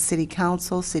 whether it's city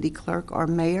council, city clerk, or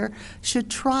mayor, should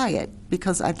try it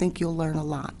because I think you'll learn a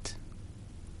lot.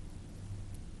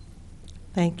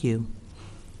 Thank you.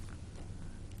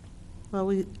 Well,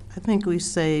 I think we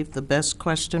saved the best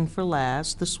question for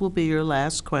last. This will be your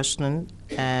last question,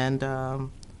 and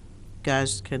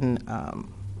guys can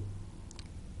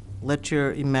let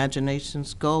your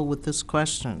imaginations go with this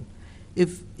question.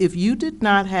 If you did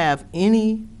not have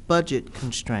any budget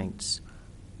constraints,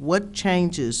 what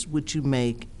changes would you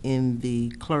make in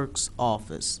the clerk's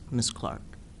office, Ms. Clark?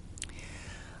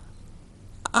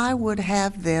 I would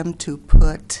have them to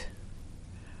put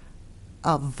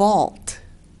a vault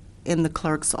in the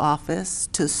clerk's office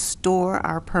to store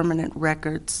our permanent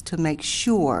records to make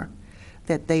sure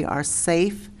that they are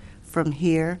safe from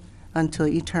here until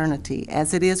eternity.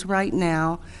 As it is right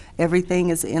now, everything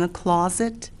is in a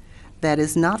closet that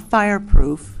is not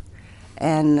fireproof,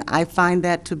 and I find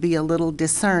that to be a little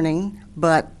discerning,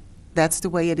 but that's the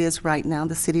way it is right now.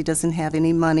 The city doesn't have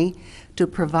any money to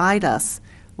provide us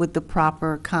with the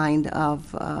proper kind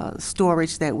of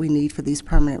storage that we need for these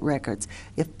permanent records.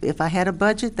 If I had a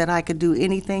budget that I could do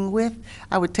anything with,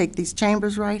 I would take these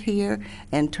chambers right here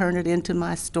and turn it into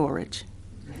my storage.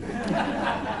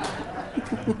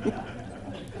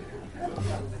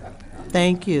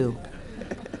 Thank you.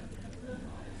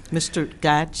 Mr.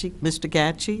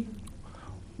 Gatchie?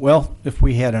 Well, if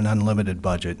we had an unlimited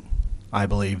budget, I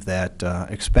believe that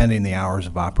expending the hours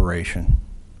of operation,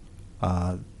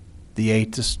 the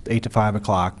 8 to 5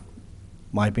 o'clock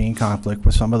might be in conflict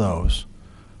with some of those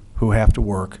who have to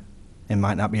work and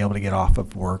might not be able to get off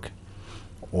of work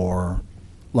or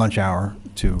lunch hour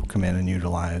to come in and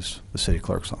utilize the city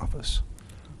clerk's office.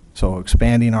 So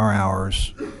expanding our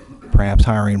hours perhaps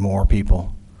hiring more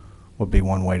people would be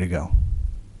one way to go.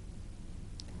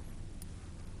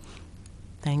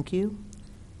 Thank you.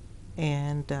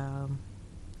 And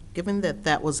given that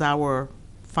that was our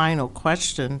final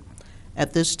question,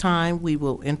 at this time we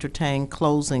will entertain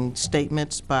closing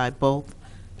statements by both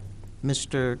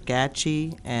Mr.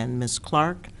 Gatchie and Ms.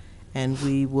 Clark, and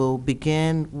we will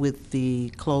begin with the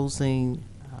closing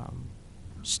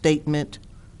statement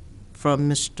from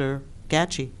Mr.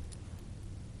 Gatchie.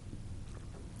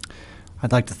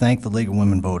 I'd like to thank the League of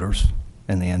Women Voters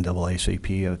and the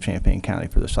NAACP of Champaign County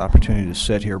for this opportunity to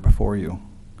sit here before you.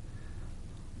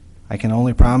 I can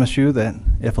only promise you that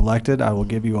if elected, I will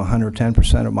give you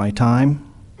 110% of my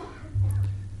time.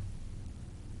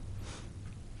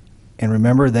 And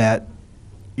remember that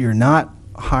you're not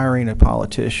hiring a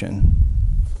politician.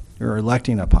 You're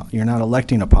not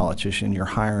electing a politician, you're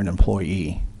hiring an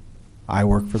employee. I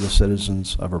work for the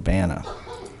citizens of Urbana.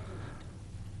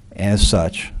 As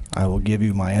such, I will give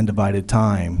you my undivided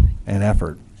time and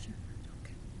effort.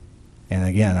 And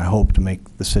again, I hope to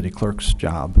make the city clerk's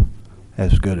job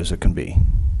as good as it can be.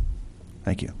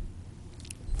 Thank you.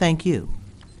 Thank you,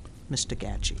 Mr.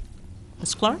 Gatchie.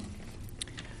 Ms. Clark?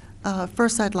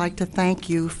 First, I'd like to thank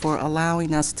you for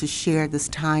allowing us to share this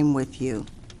time with you.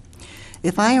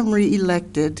 If I am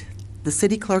re-elected, the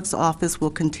City Clerk's office will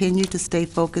continue to stay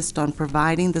focused on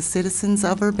providing the citizens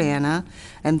of Urbana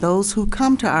and those who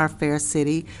come to our fair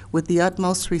city with the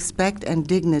utmost respect and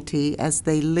dignity as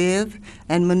they live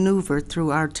and maneuver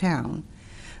through our town.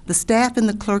 The staff in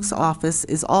the Clerk's office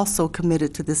is also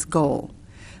committed to this goal.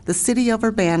 The City of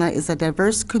Urbana is a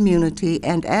diverse community,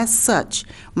 and as such,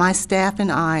 my staff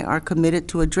and I are committed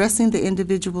to addressing the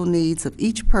individual needs of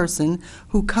each person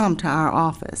who come to our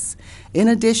office. In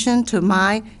addition to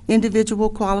my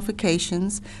individual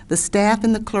qualifications, the staff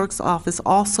in the Clerk's office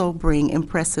also bring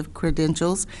impressive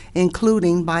credentials,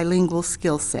 including bilingual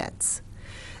skill sets.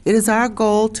 It is our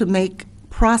goal to make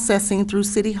processing through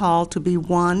City Hall to be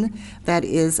one that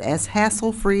is as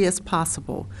hassle-free as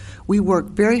possible. We work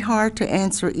very hard to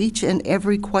answer each and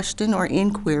every question or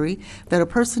inquiry that a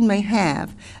person may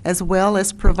have, as well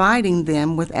as providing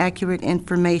them with accurate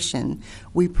information.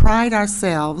 We pride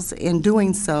ourselves in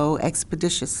doing so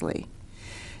expeditiously.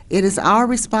 It is our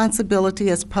responsibility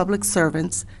as public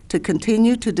servants to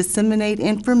continue to disseminate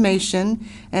information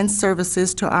and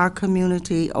services to our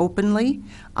community openly,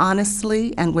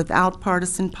 honestly, and without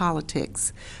partisan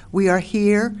politics. We are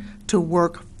here to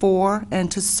work for and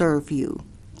to serve you.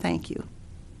 Thank you.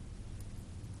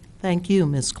 Thank you,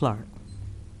 Ms. Clark.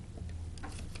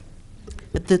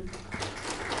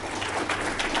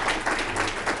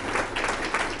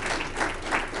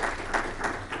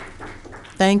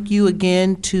 Thank you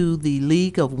again to the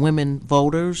League of Women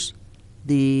Voters,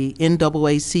 the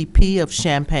NAACP of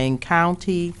Champaign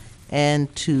County,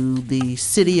 and to the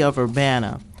City of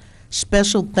Urbana.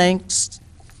 Special thanks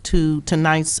to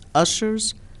tonight's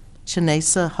ushers,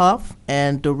 Chanesa Huff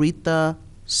and Doretha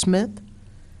Smith,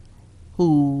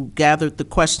 who gathered the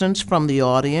questions from the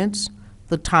audience,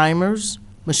 the timers,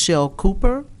 Michelle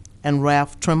Cooper and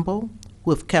Ralph Trimble,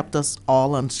 who have kept us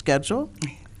all on schedule,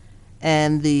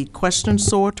 and the question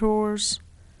sorters,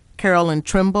 Carolyn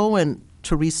Trimble and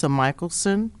Teresa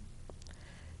Michelson.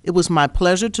 It was my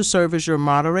pleasure to serve as your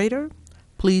moderator.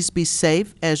 Please be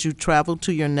safe as you travel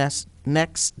to your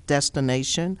next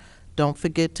destination. Don't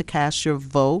forget to cast your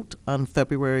vote on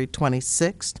February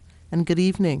 26th, and good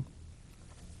evening.